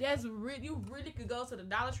really could go to the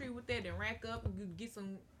Dollar Tree with that and rack up and get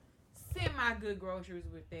some semi-good groceries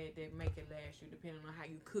with that make it last you, depending on how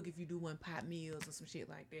you cook, if you do one pot meals or some shit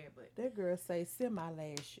like that. But That girl say semi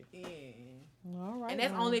last year. yeah, All right. and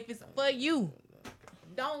that's now. only if it's for you.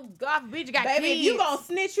 Don't, God forbid you got Baby, kids. if you gonna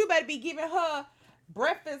snitch, you better be giving her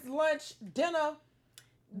breakfast, lunch, dinner,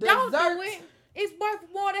 Don't dessert. do it. It's worth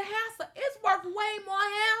more than hassle. It's worth way more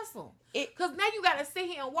hassle. Cause now you gotta sit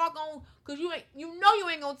here and walk on, cause you ain't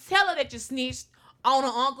gonna tell her that you snitched on her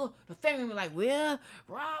uncle. The family be like, well,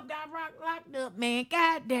 Rob got locked up, man.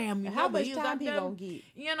 Goddamn, How but much he was time locked he up. gonna get?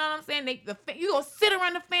 You know what I'm saying? You gonna sit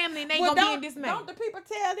around the family and they Well, gonna be in this man. don't the people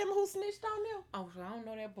tell them who snitched on them? Oh, so I don't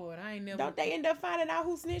know that part. I ain't never. Don't they end up finding out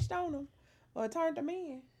who snitched on them or turned them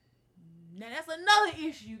in? Now that's another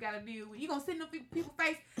issue you gotta deal with. You gonna sit in the people's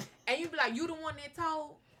face and you be like, you the one that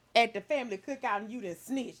told. At the family cookout and you done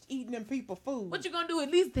snitched, eating them people food. What you gonna do?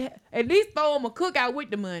 At least throw them a cookout with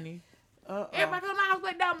the money. Everybody come to my house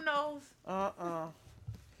with Domino's.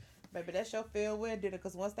 Baby, that's your farewell dinner,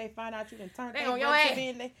 because once they find out you done turned They that on your breakfast ass.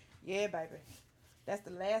 in, yeah, baby. That's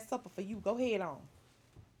the last supper for you. Go ahead on.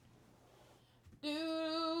 Do,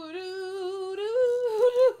 do, do,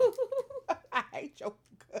 do. I hate your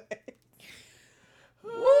guts.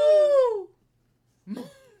 Woo!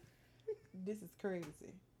 This is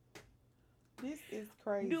crazy. This is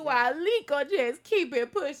crazy. Do I leak or just keep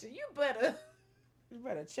it pushing? You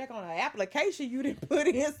better check on an application you didn't put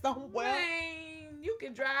in somewhere. Man, you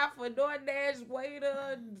can drive for DoorDash,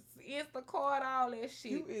 Waiter, Instacart, all that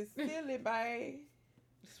shit. You is silly, babe.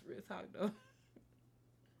 It's real talk though.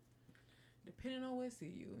 Depending on what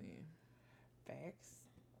city you in. Facts.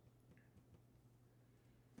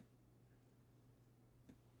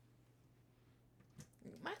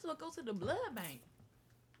 You might as well go to the blood bank.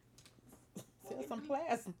 Sell some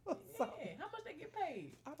plasma. or something. Yeah, how much they get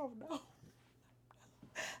paid? I don't know.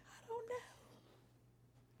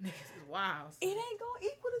 Niggas is wild. It ain't gonna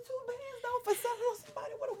equal the 2 bands though for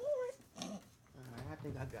somebody with a warrant. I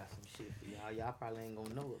think I got some shit for y'all. Y'all probably ain't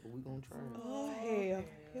gonna know it, but we gonna try. Oh hell.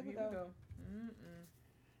 Here we go.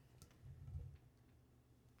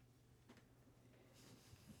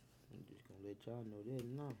 I'm just gonna Let y'all know that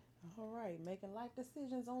now. All right, making life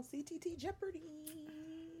decisions on CTT Jeopardy.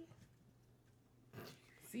 Might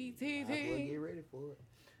as well CTT. get ready for it.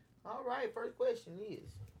 All right, first question is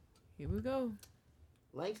Here we go.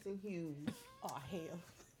 Langston Hughes. Oh hell.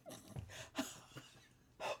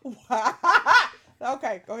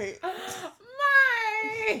 Okay, go ahead.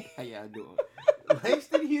 My. How y'all doing?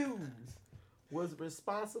 Langston Hughes was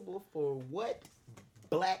responsible for what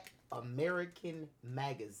Black American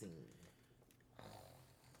magazine?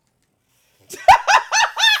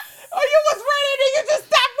 Oh, you was ready, then you just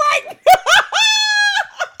stopped right.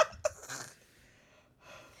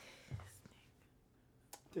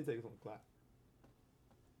 10 seconds on the clock.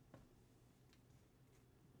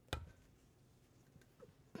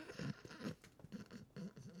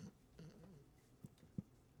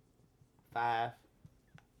 Five.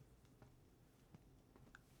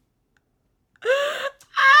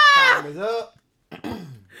 Time is up.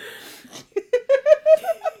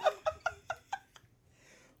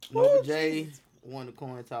 Nova J won the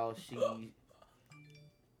coin toss. She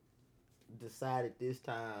decided this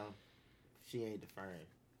time she ain't deferring.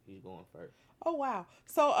 She's going first. Oh wow.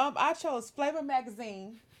 So I chose Flavor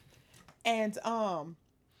Magazine and Harlem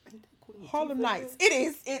Nights. It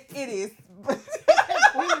is. It is.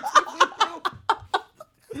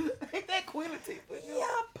 Ain't that Queen Latifah?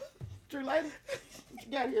 Yup. True lady. What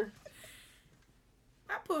you got here?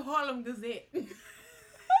 I put Harlem Gazette. Y'all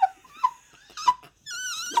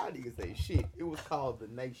niggas say shit. It was called The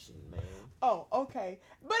Nation, man. Oh, okay.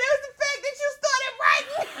 But it was the fact that you started right.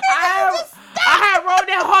 I had wrote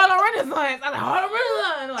down Harlem Renaissance. I was like, Harlem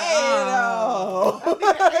Renaissance.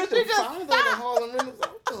 Like, Ain't She the just founder of the Harlem Renaissance.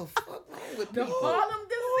 What the fuck wrong with the people? Harlem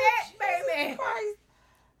Gazette, baby. Christ.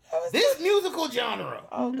 This musical genre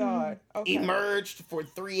Oh God. Okay. emerged for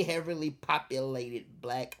 3 heavily populated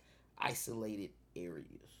Black isolated areas.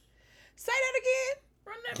 Say that again.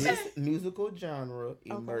 Run that This back. musical genre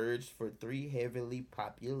emerged for 3 heavily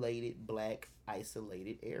populated Black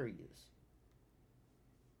isolated areas: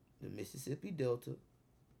 the Mississippi Delta,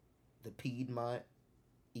 the Piedmont,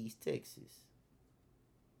 East Texas.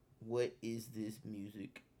 What is this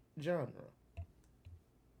music genre?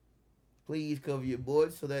 Please cover your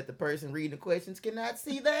boards so that the person reading the questions cannot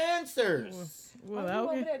see the answers. Well, you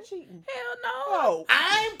over okay. there cheating. Hell no. Oh.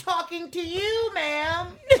 I'm talking to you, ma'am.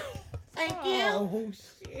 Thank you. Oh,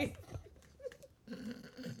 shit.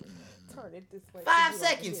 Turn it this way. 5 You over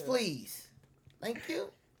seconds, here. please. Thank you.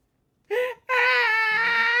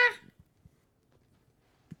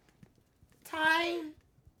 Time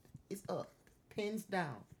is up. Pins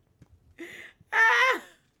down. Ah.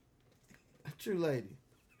 True lady.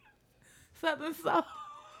 Southern soul.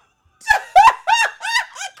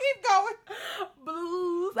 Keep going.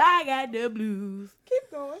 Blues. I got the blues.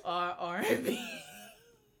 Keep going. R&B.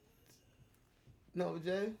 No,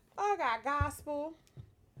 Jay. I got gospel.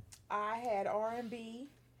 I had R&B.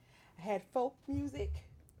 I had folk music,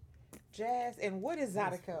 jazz, and what is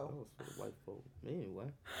That Zydeco? was for the white folk. Anyway.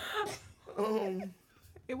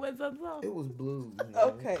 It was Southern soul. It was blues. Man.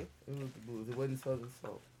 Okay. It was the blues. It wasn't Southern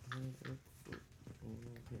Soul.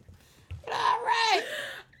 All right.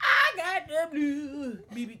 I got the blues.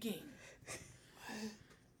 BB King.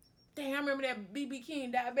 Dang, I remember that BB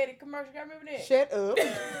King diabetic commercial. I remember that. Shut up.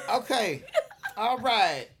 Okay. All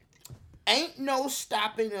right. Ain't No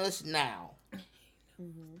Stopping Us Now.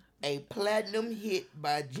 Mm-hmm. A platinum hit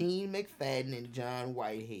by Gene McFadden and John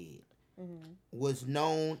Whitehead Mm-hmm. was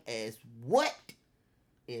known as what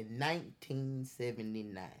in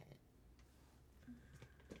 1979?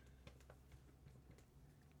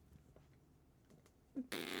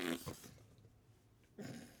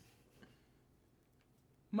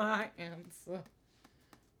 My answer.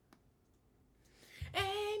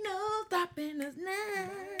 Ain't no stopping us now.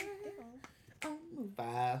 Oh,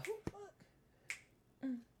 5.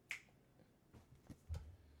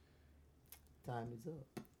 Time is up.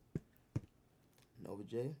 Nova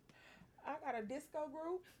J. I got a disco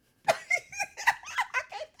group. I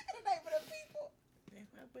can't think of the name of the people. That's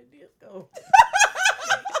why I put disco.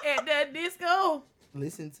 At that disco.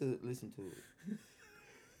 Listen to it.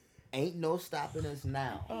 Ain't No Stopping Us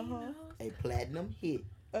Now. Uh-huh. A platinum hit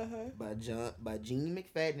Uh-huh. by Gene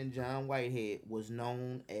McFadden and John Whitehead was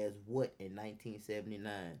known as what in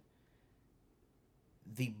 1979?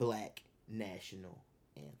 The Black National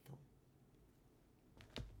Anthem.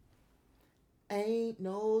 Ain't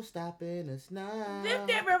no stopping us now. Lift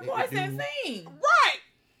every voice and sing. Right.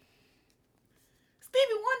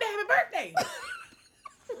 Stevie Wonder, happy birthday.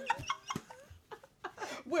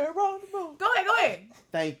 We're on the move. Go ahead.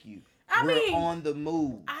 Thank you. I We're mean, on the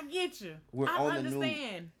move. I get you. We're I on the move.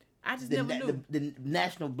 understand. I just The, never knew. the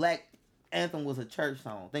National Black anthem was a church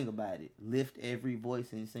song. Think about it. Lift every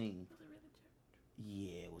voice and sing. Was it really church?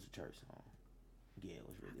 Yeah, it was a church song. Yeah, it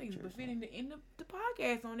was I really think a it's church befitting song. to end the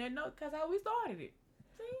podcast on that note because how we started it.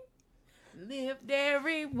 See? Lift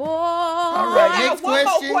every voice. All right, next one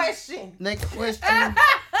question. more question. Next question.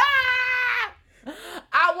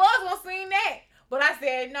 I was gonna sing that, but I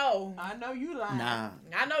said no. I know you lying. Nah.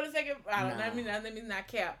 I know the second. I don't, Nah. let me not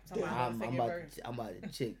cap. Somebody know I'm the second about verse. I'm about to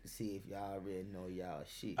check to see if y'all already know y'all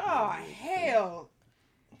shit. Oh, hell.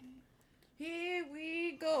 Here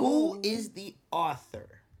we go. Who is the author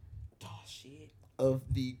Oh, shit. of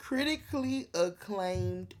the critically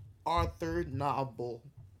acclaimed Arthur novel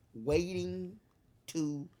Waiting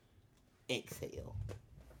to Exhale?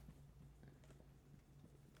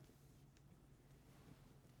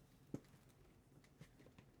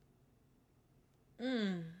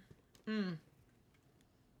 Mm.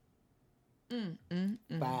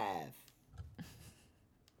 5.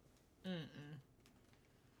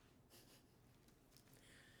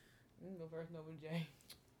 You can go first, Nova J.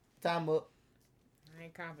 Time up. I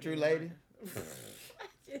ain't confident. True in lady. mine. I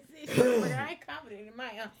just said shit, but I ain't confident in my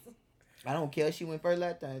answer. I don't care. She went first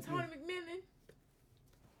last time. Tony McMillan.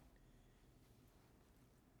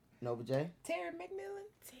 Nova J. Terry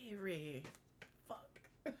McMillan? Terry.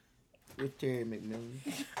 Fuck. With Terry McMillan.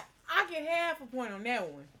 I get half a point on that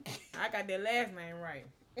one. I got that last name right.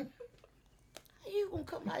 How you gonna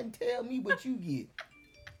come out and tell me what you get?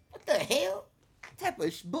 What the hell? What type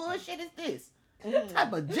of bullshit is this? What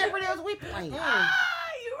type of Jeopardy is we playing? You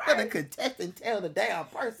For the right. contestant tell the damn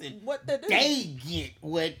person What to do? they get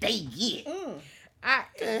what they get.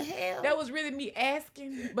 The hell? That was really me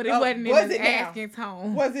asking, but it Oh, wasn't was in it an now? asking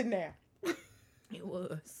tone. Was it now? It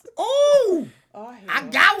was. Ooh! Oh, hell. I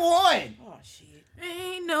got one! Oh, shit.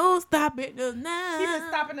 Ain't no stopping us now. He been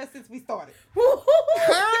stopping us since we started.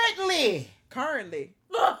 Currently, Currently.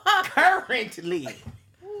 Ooh,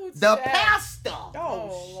 the child. pastor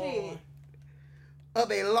Oh, shit. Lord.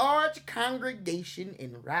 of a large congregation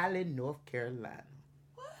in Raleigh, North Carolina.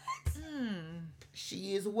 Mm.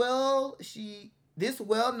 This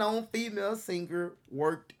well-known female singer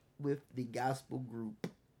worked with the gospel group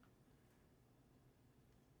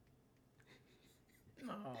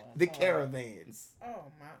Oh, The Caravans,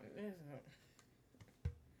 oh my.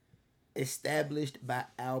 established by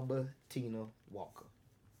Albertina Walker.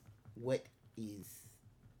 What is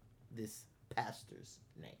this pastor's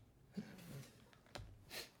name?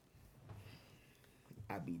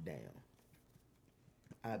 I be down.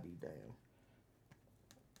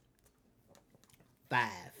 5.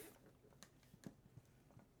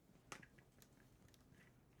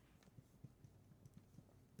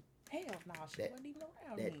 Hell no, she wasn't even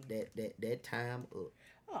around then. That time up.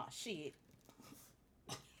 Oh, shit.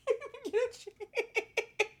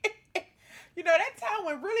 You know, that time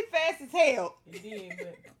went really fast as hell. It did,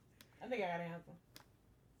 but I think I got an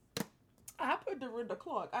answer. I put the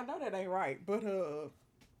clock. I know that ain't right, but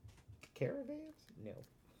Caravans? No.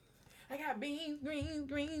 I got beans,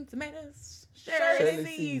 green tomatoes, Shirley Shirley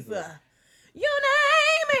Caesar. Caesar. You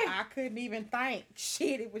name it. I couldn't even think.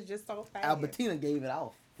 Shit, it was just so fast. Albertina gave it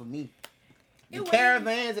off for me. The It was-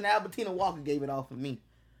 Caravans and Albertina Walker gave it off for me.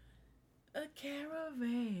 A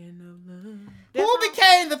caravan of love. Who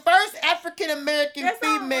became the first African American That's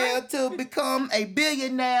all female right. to become a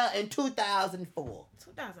billionaire in 2004?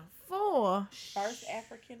 2004. First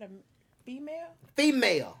African female?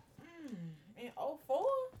 Female In 04?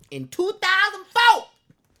 in 2004.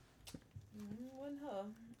 Wasn't her.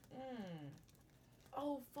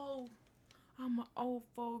 04. I'm an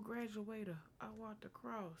 04 graduator. I walked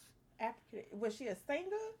across. African? Was she a singer?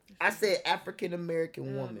 I said African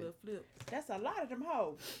American woman. Little flips. That's a lot of them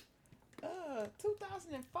hoes.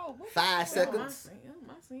 2004. What 5 seconds. Am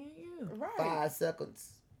I seeing you? Right. 5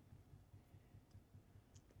 seconds.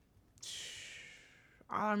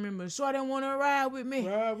 I remember Shorty want to ride with me.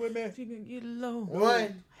 Ride with me. She can get low. 1.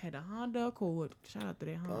 I had a Honda Accord. Shout out to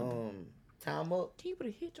that Honda. Time up. Can you put a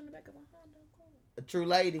hitch on the back of a Honda Accord? A true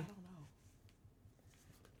lady. I don't know.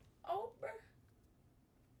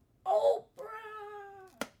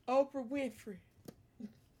 Oprah Winfrey.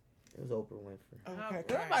 It was Oprah Winfrey. Okay.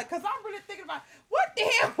 Okay. Because I'm really thinking about what the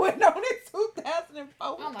hell went on in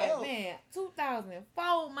 2004. I'm like, man,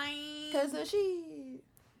 2004, man. Because of she.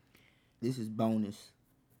 This is bonus.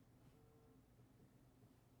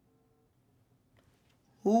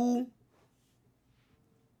 Who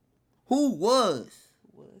was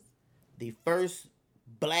the first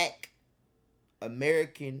black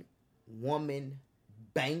American woman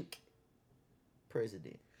bank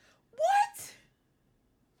president? What?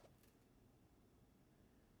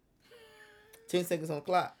 10 seconds on the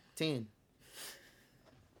clock. 10.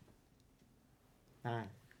 9,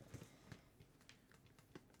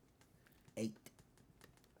 8,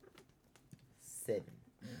 7,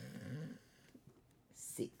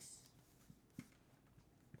 6,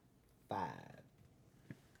 5,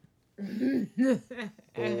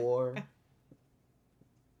 4,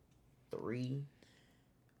 3,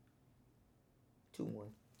 2, 1.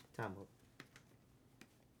 Time up.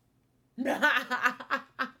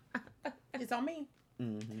 It's on me.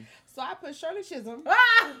 Mm-hmm. So I put Shirley Chisholm,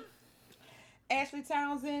 Ah! Ashley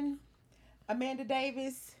Townsend, Amanda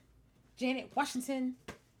Davis, Janet Washington,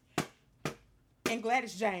 and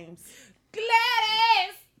Gladys James.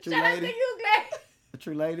 Gladys! True Shout out lady. to you, Gladys. A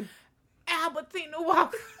true lady. Albertina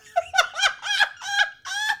Walker.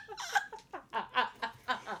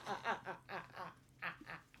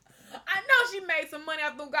 I know she made some money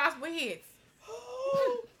off them gospel hits.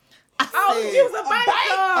 Oh, said she was a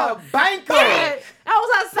banker. A banker. Yeah, that was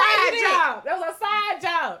her side President. job. That was her side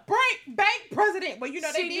job. Bank president. Well, you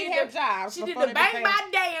know they She did did have the- jobs. She did before the they bank became- by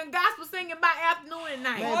day and gospel singing by afternoon and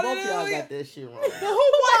night. Man, both of y'all Hallelujah. got that shit wrong. Who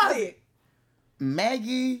was it?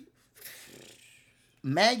 Maggie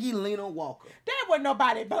Lena Walker. That wasn't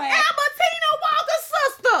nobody black. Albertina Walker's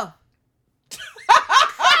sister. Come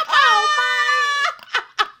on,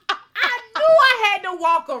 man. I knew I had to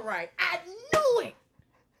walk her right. I knew it.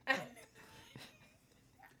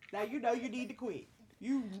 Now you know you need to quit.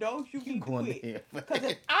 You know you need to going quit. there. Because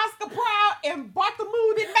if Oscar Proud and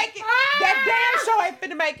Bartholomew didn't make it, that damn show ain't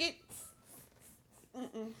finna make it.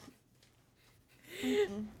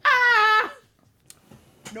 Ah.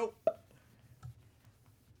 Nope.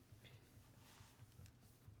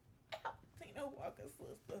 Albertina Walker's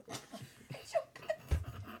sister.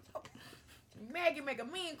 Maggie make a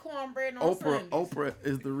mean cornbread on Sundays. Oprah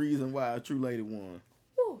is the reason why a true lady won.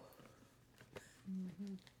 Whew.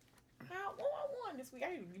 I won this week.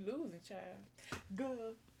 I need to be losing, child.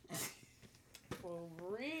 Good. For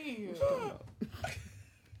real.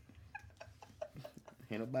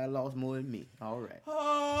 Ain't nobody lost more than me. All right.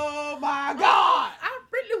 Oh my God. I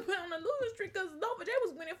really went on a losing streak because Nova J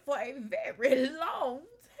was winning for a very long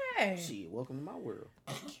time. Shit, welcome to my world.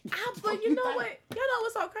 But you know what? Y'all know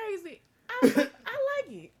what's so crazy? I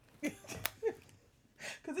like it.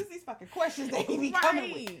 Because it's these fucking questions that he be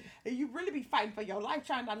coming with. Right. And you really be fighting for your life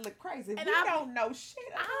trying not to look crazy. And We I- don't know shit.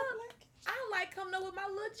 I like coming up with my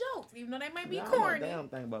little jokes, even though they may be I don't know corny. a damn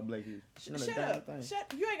thing about Blake Hughes. Shut up.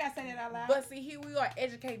 Shut. You ain't got to say that out loud. But see, here we are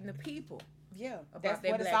educating the people. yeah, About that's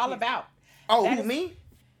that what it's black all history. about. Oh, That who, is- me?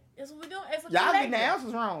 That's what we're doing. It's a Y'all getting the collective.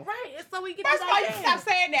 answers wrong. Right, it's so we get First this of all, you idea. can stop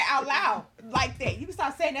saying that out loud like that. You can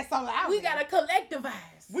stop saying that so loud. We gotta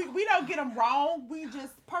collectivize. We don't get them wrong. We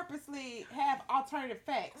just purposely have alternative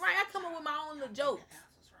facts. Right, I come up with my own little jokes.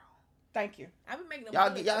 Thank you. I've been making them.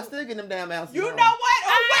 Y'all still getting them damn answers You wrong. know what?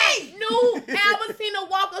 Oh, wait. Knew Albertina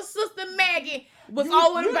Walker's sister Maggie was You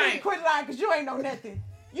over the need to bank. quit lying because you ain't know nothing.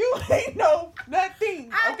 You ain't know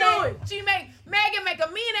nothing. I okay? know it. Maggie make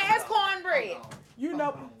a mean ass cornbread You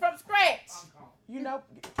know. from scratch. You know.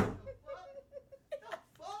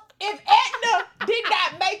 If Edna did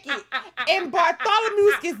not make it, and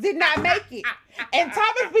Bartholomew did not make it, and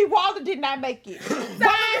Thomas B. Walter did not make it,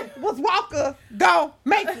 why was Walker go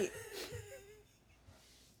make it?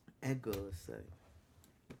 And God say,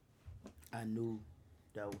 I knew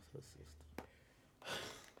that was her sister.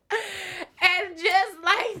 And just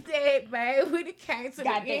like that, man, we came to the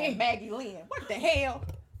Goddamn end. Maggie Lynn. What the hell?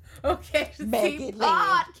 Okay, Maggie see Lynn.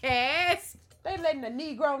 podcast. They letting a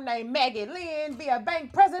Negro named Maggie Lynn be a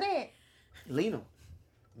bank president. Lena.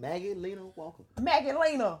 Maggie Lena Walker. Maggie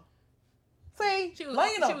Lena. See? She was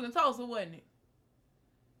Lena. in Tulsa, wasn't it?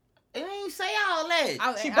 It ain't say all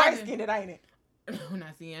that. She bright skinned, ain't it? No,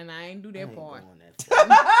 not seeing. I ain't do I that ain't part. doing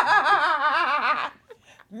that.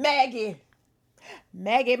 Maggie.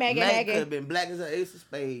 Maggie. Maggie could have been black as an ace of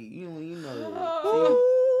spades. You know.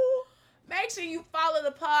 Ooh. Make sure you follow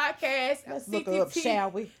the podcast. Let's look her up,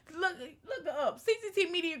 shall we? Look her up. CCT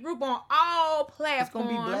Media Group on all It's platforms.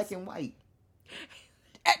 gonna be black and white.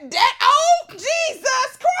 Oh,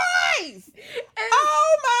 Jesus Christ!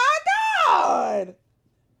 Oh my God!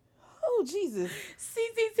 Oh, Jesus.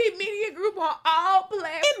 CCT Media Group on all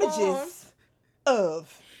platforms. Images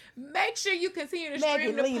of. Make sure you continue to Maggie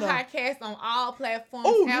stream the Lena. podcast on all platforms.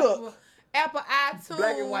 Oh, look. Apple iTunes.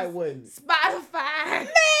 Black and white wasn't. Spotify. Man!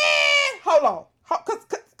 Hold on.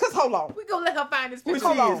 Cause hold on. We gonna let her find this Which picture.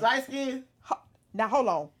 Hold she on. is? Light skin? Now, hold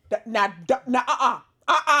on. Now, Now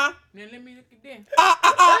let me look at that.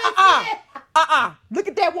 Look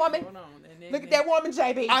at that woman. Hold on. Look at that woman,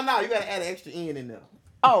 JB. Oh, no, you gotta add an extra N in there.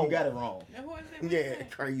 Oh. You got it wrong. Now, who is that? What's Yeah,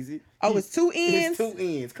 that? crazy. Oh, it's two ends. It's 2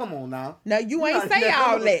 N's. Come on now. No, you ain't No, say no,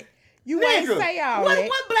 all no. that. You ain't Nigga, say all what that.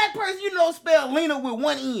 black person you know spell Lena with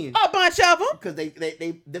one N? A bunch of them. Because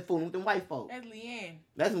they fooling with them white folk. That's Leanne.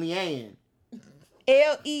 That's Leanne.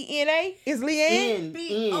 Lena is Leanne.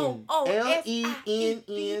 Lena.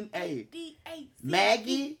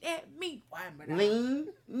 Maggie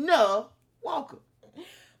Lena Walker.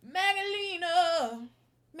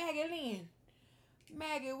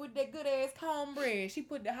 Maggie with that good ass cornbread. She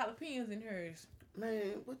put the jalapenos in hers. Man,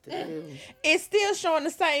 what the hell? It's still showing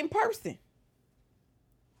the same person.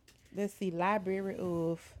 Let's see, Library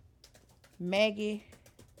of Maggie.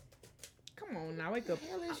 Come on now, wake up.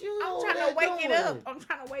 Hell is you I'm over trying there to wake it doing? up. I'm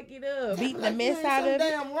trying to wake it up. Beating the Like mess you in out some of it.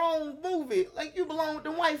 damn wrong movie. Like you belong with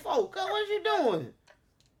them white folk. What you doing?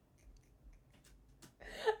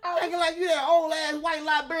 Acting like you that old ass white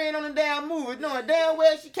librarian on the damn movie, knowing damn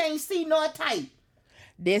well she can't see nor type.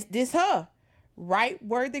 This her. Right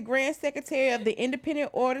worthy Grand Secretary of the Independent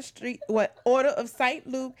Order of St.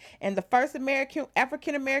 Luke and the first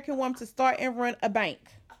African American woman to start and run a bank.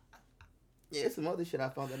 Yeah, some other shit I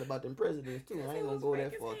found out about them presidents too. I ain't gonna go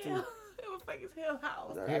that far too. It was fake as hell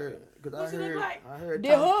house. I heard, cause What she look like?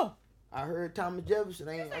 I heard Thomas Jefferson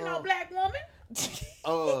This ain't ain't no black woman.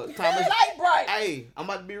 Thomas. Light bright. Hey, I'm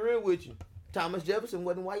about to be real with you. Thomas Jefferson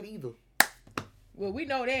wasn't white either. Well, we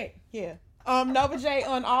know that. Yeah. Nova J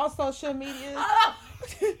on all social media.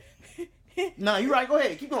 No, you right. Go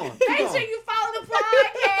ahead. Keep going. Make sure you follow the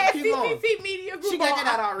podcast, Keep going. CTT Media Group. She got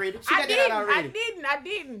that out already. I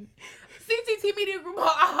didn't. CTT Media Group on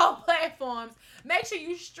all platforms. Make sure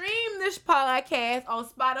you stream this podcast on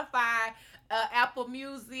Spotify, Apple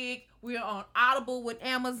Music. We're on Audible with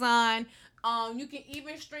Amazon. You can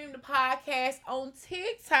even stream the podcast on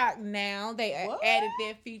TikTok now. They added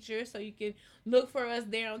that feature, so you can look for us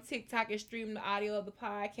there on TikTok and stream the audio of the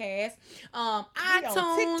podcast.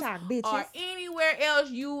 iTunes TikTok, bitches. or anywhere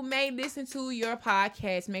else you may listen to your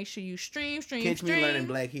podcast. Make sure you stream. Catch me learning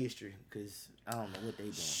Black history, cause I don't know what they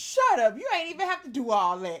doing. Shut up. You ain't even have to do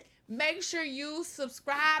all that. Make sure you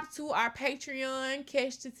subscribe to our Patreon,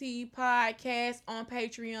 Catch the Tea Podcast on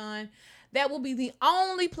Patreon. That will be the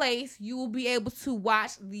only place you will be able to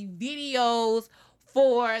watch the videos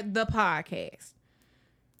for the podcast.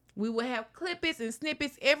 We will have clippings and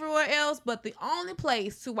snippets everywhere else, but the only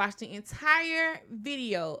place to watch the entire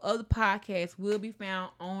video of the podcast will be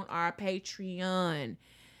found on our Patreon.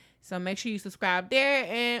 So make sure you subscribe there.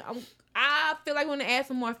 And I feel like I want to add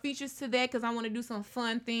some more features to that because I want to do some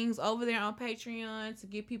fun things over there on Patreon to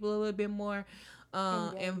get people a little bit more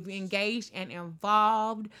engaged and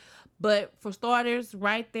involved. But for starters,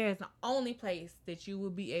 right there is the only place that you will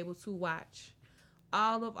be able to watch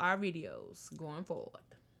all of our videos going forward.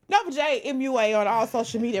 Nova J MUA on all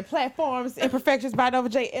social media platforms. Imperfections by Nova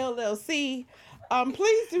J LLC.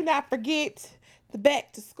 Please do not forget the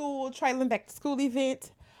Back to School, Trailing Back to School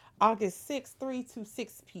event, August 6th, 3 to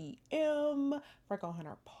 6 p.m. Franklin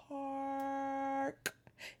Hunter Park.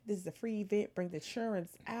 This is a free event. Bring the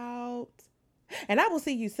insurance out. And I will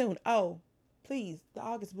see you soon. Oh, please, the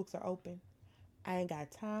August books are open. I ain't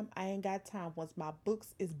got time. Once my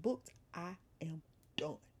books is booked, I am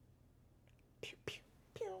done. Pew, pew,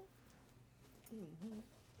 pew.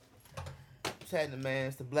 What's happening, man?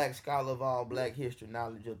 It's the Black Scholar of all Black history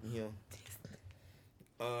knowledge up in here.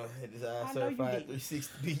 It is our certified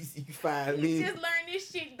 360 beats. You can find me. You just learned this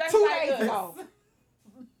shit. That's 2 like days us. ago.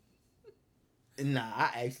 Nah,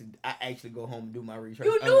 I actually go home and do my research.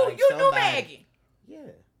 You knew Maggie. Yeah.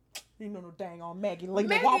 You know no dang on Maggie Lena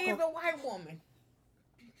Maggie Walker. is a white woman.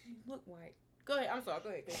 She look white. Go ahead. I'm sorry. Go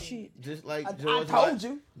ahead. Shit. Just like I George told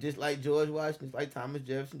you. Just like George Washington, just like Thomas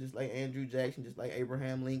Jefferson, just like Andrew Jackson, just like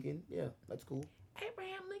Abraham Lincoln. Yeah, that's cool.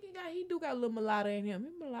 Abraham Lincoln he do got a little mulatto in him.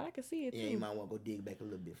 He mulatto. I can see it too. Yeah, you might want to go dig back a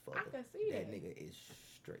little bit further. I can see that. that. Nigga is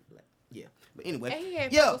straight black. Yeah, but anyway. And he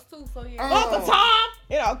had yeah. feathers too, so yeah. Uncle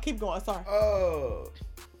Tom. Keep going. Sorry.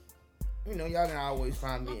 You know, y'all can always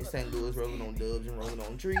find me in St. Louis rolling on dubs and rolling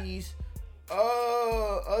on trees.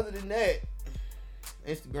 Other than that,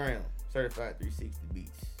 Instagram, certified 360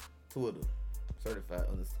 beats. Twitter, certified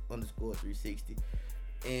underscore 360.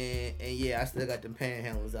 And yeah, I still got them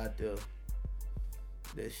panhandlers out there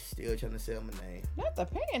that's still trying to sell my name. Not the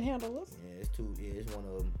panhandlers. Yeah, it's two. Yeah, it's one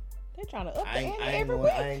of them. They're trying to up the ante I every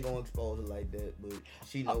week. ain't gonna expose her like that, but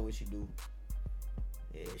she know what she do.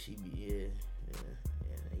 Yeah, she be yeah.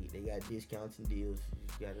 They got discounts and deals.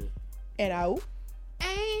 You gotta. And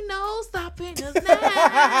ain't no stopping us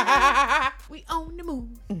now. We on the move.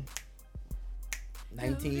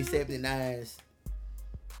 1979's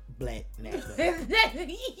Black National.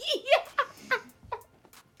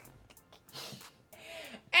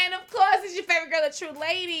 And of course, else is your favorite girl, the true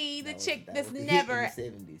lady, the chick that that's was the hit never,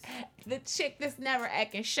 in the 70s. the chick that's never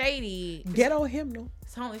acting shady. Ghetto hymnal.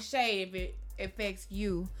 It's only shade if it affects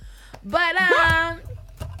you. But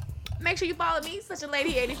make sure you follow me, Such a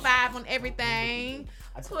Lady 85 on everything.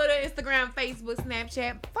 Twitter, Instagram, Facebook,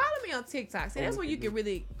 Snapchat. Follow me on TikTok. See, that's where you can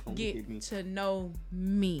really get to know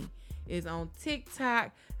me. Is on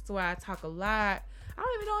TikTok. That's where I talk a lot. I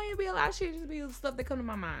don't even be a lot of shit. Just be stuff that come to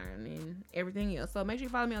my mind and everything else. So make sure you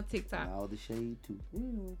follow me on TikTok. And all the shade too.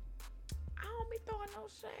 I don't be throwing no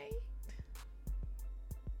shade.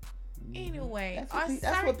 Anyway,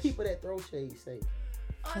 That's what people that throw shade say.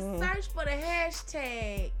 Or search for the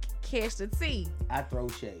hashtag Catch the Tea. I throw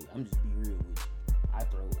shade. I'm just be real with you. I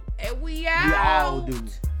throw it. And we We all out. do.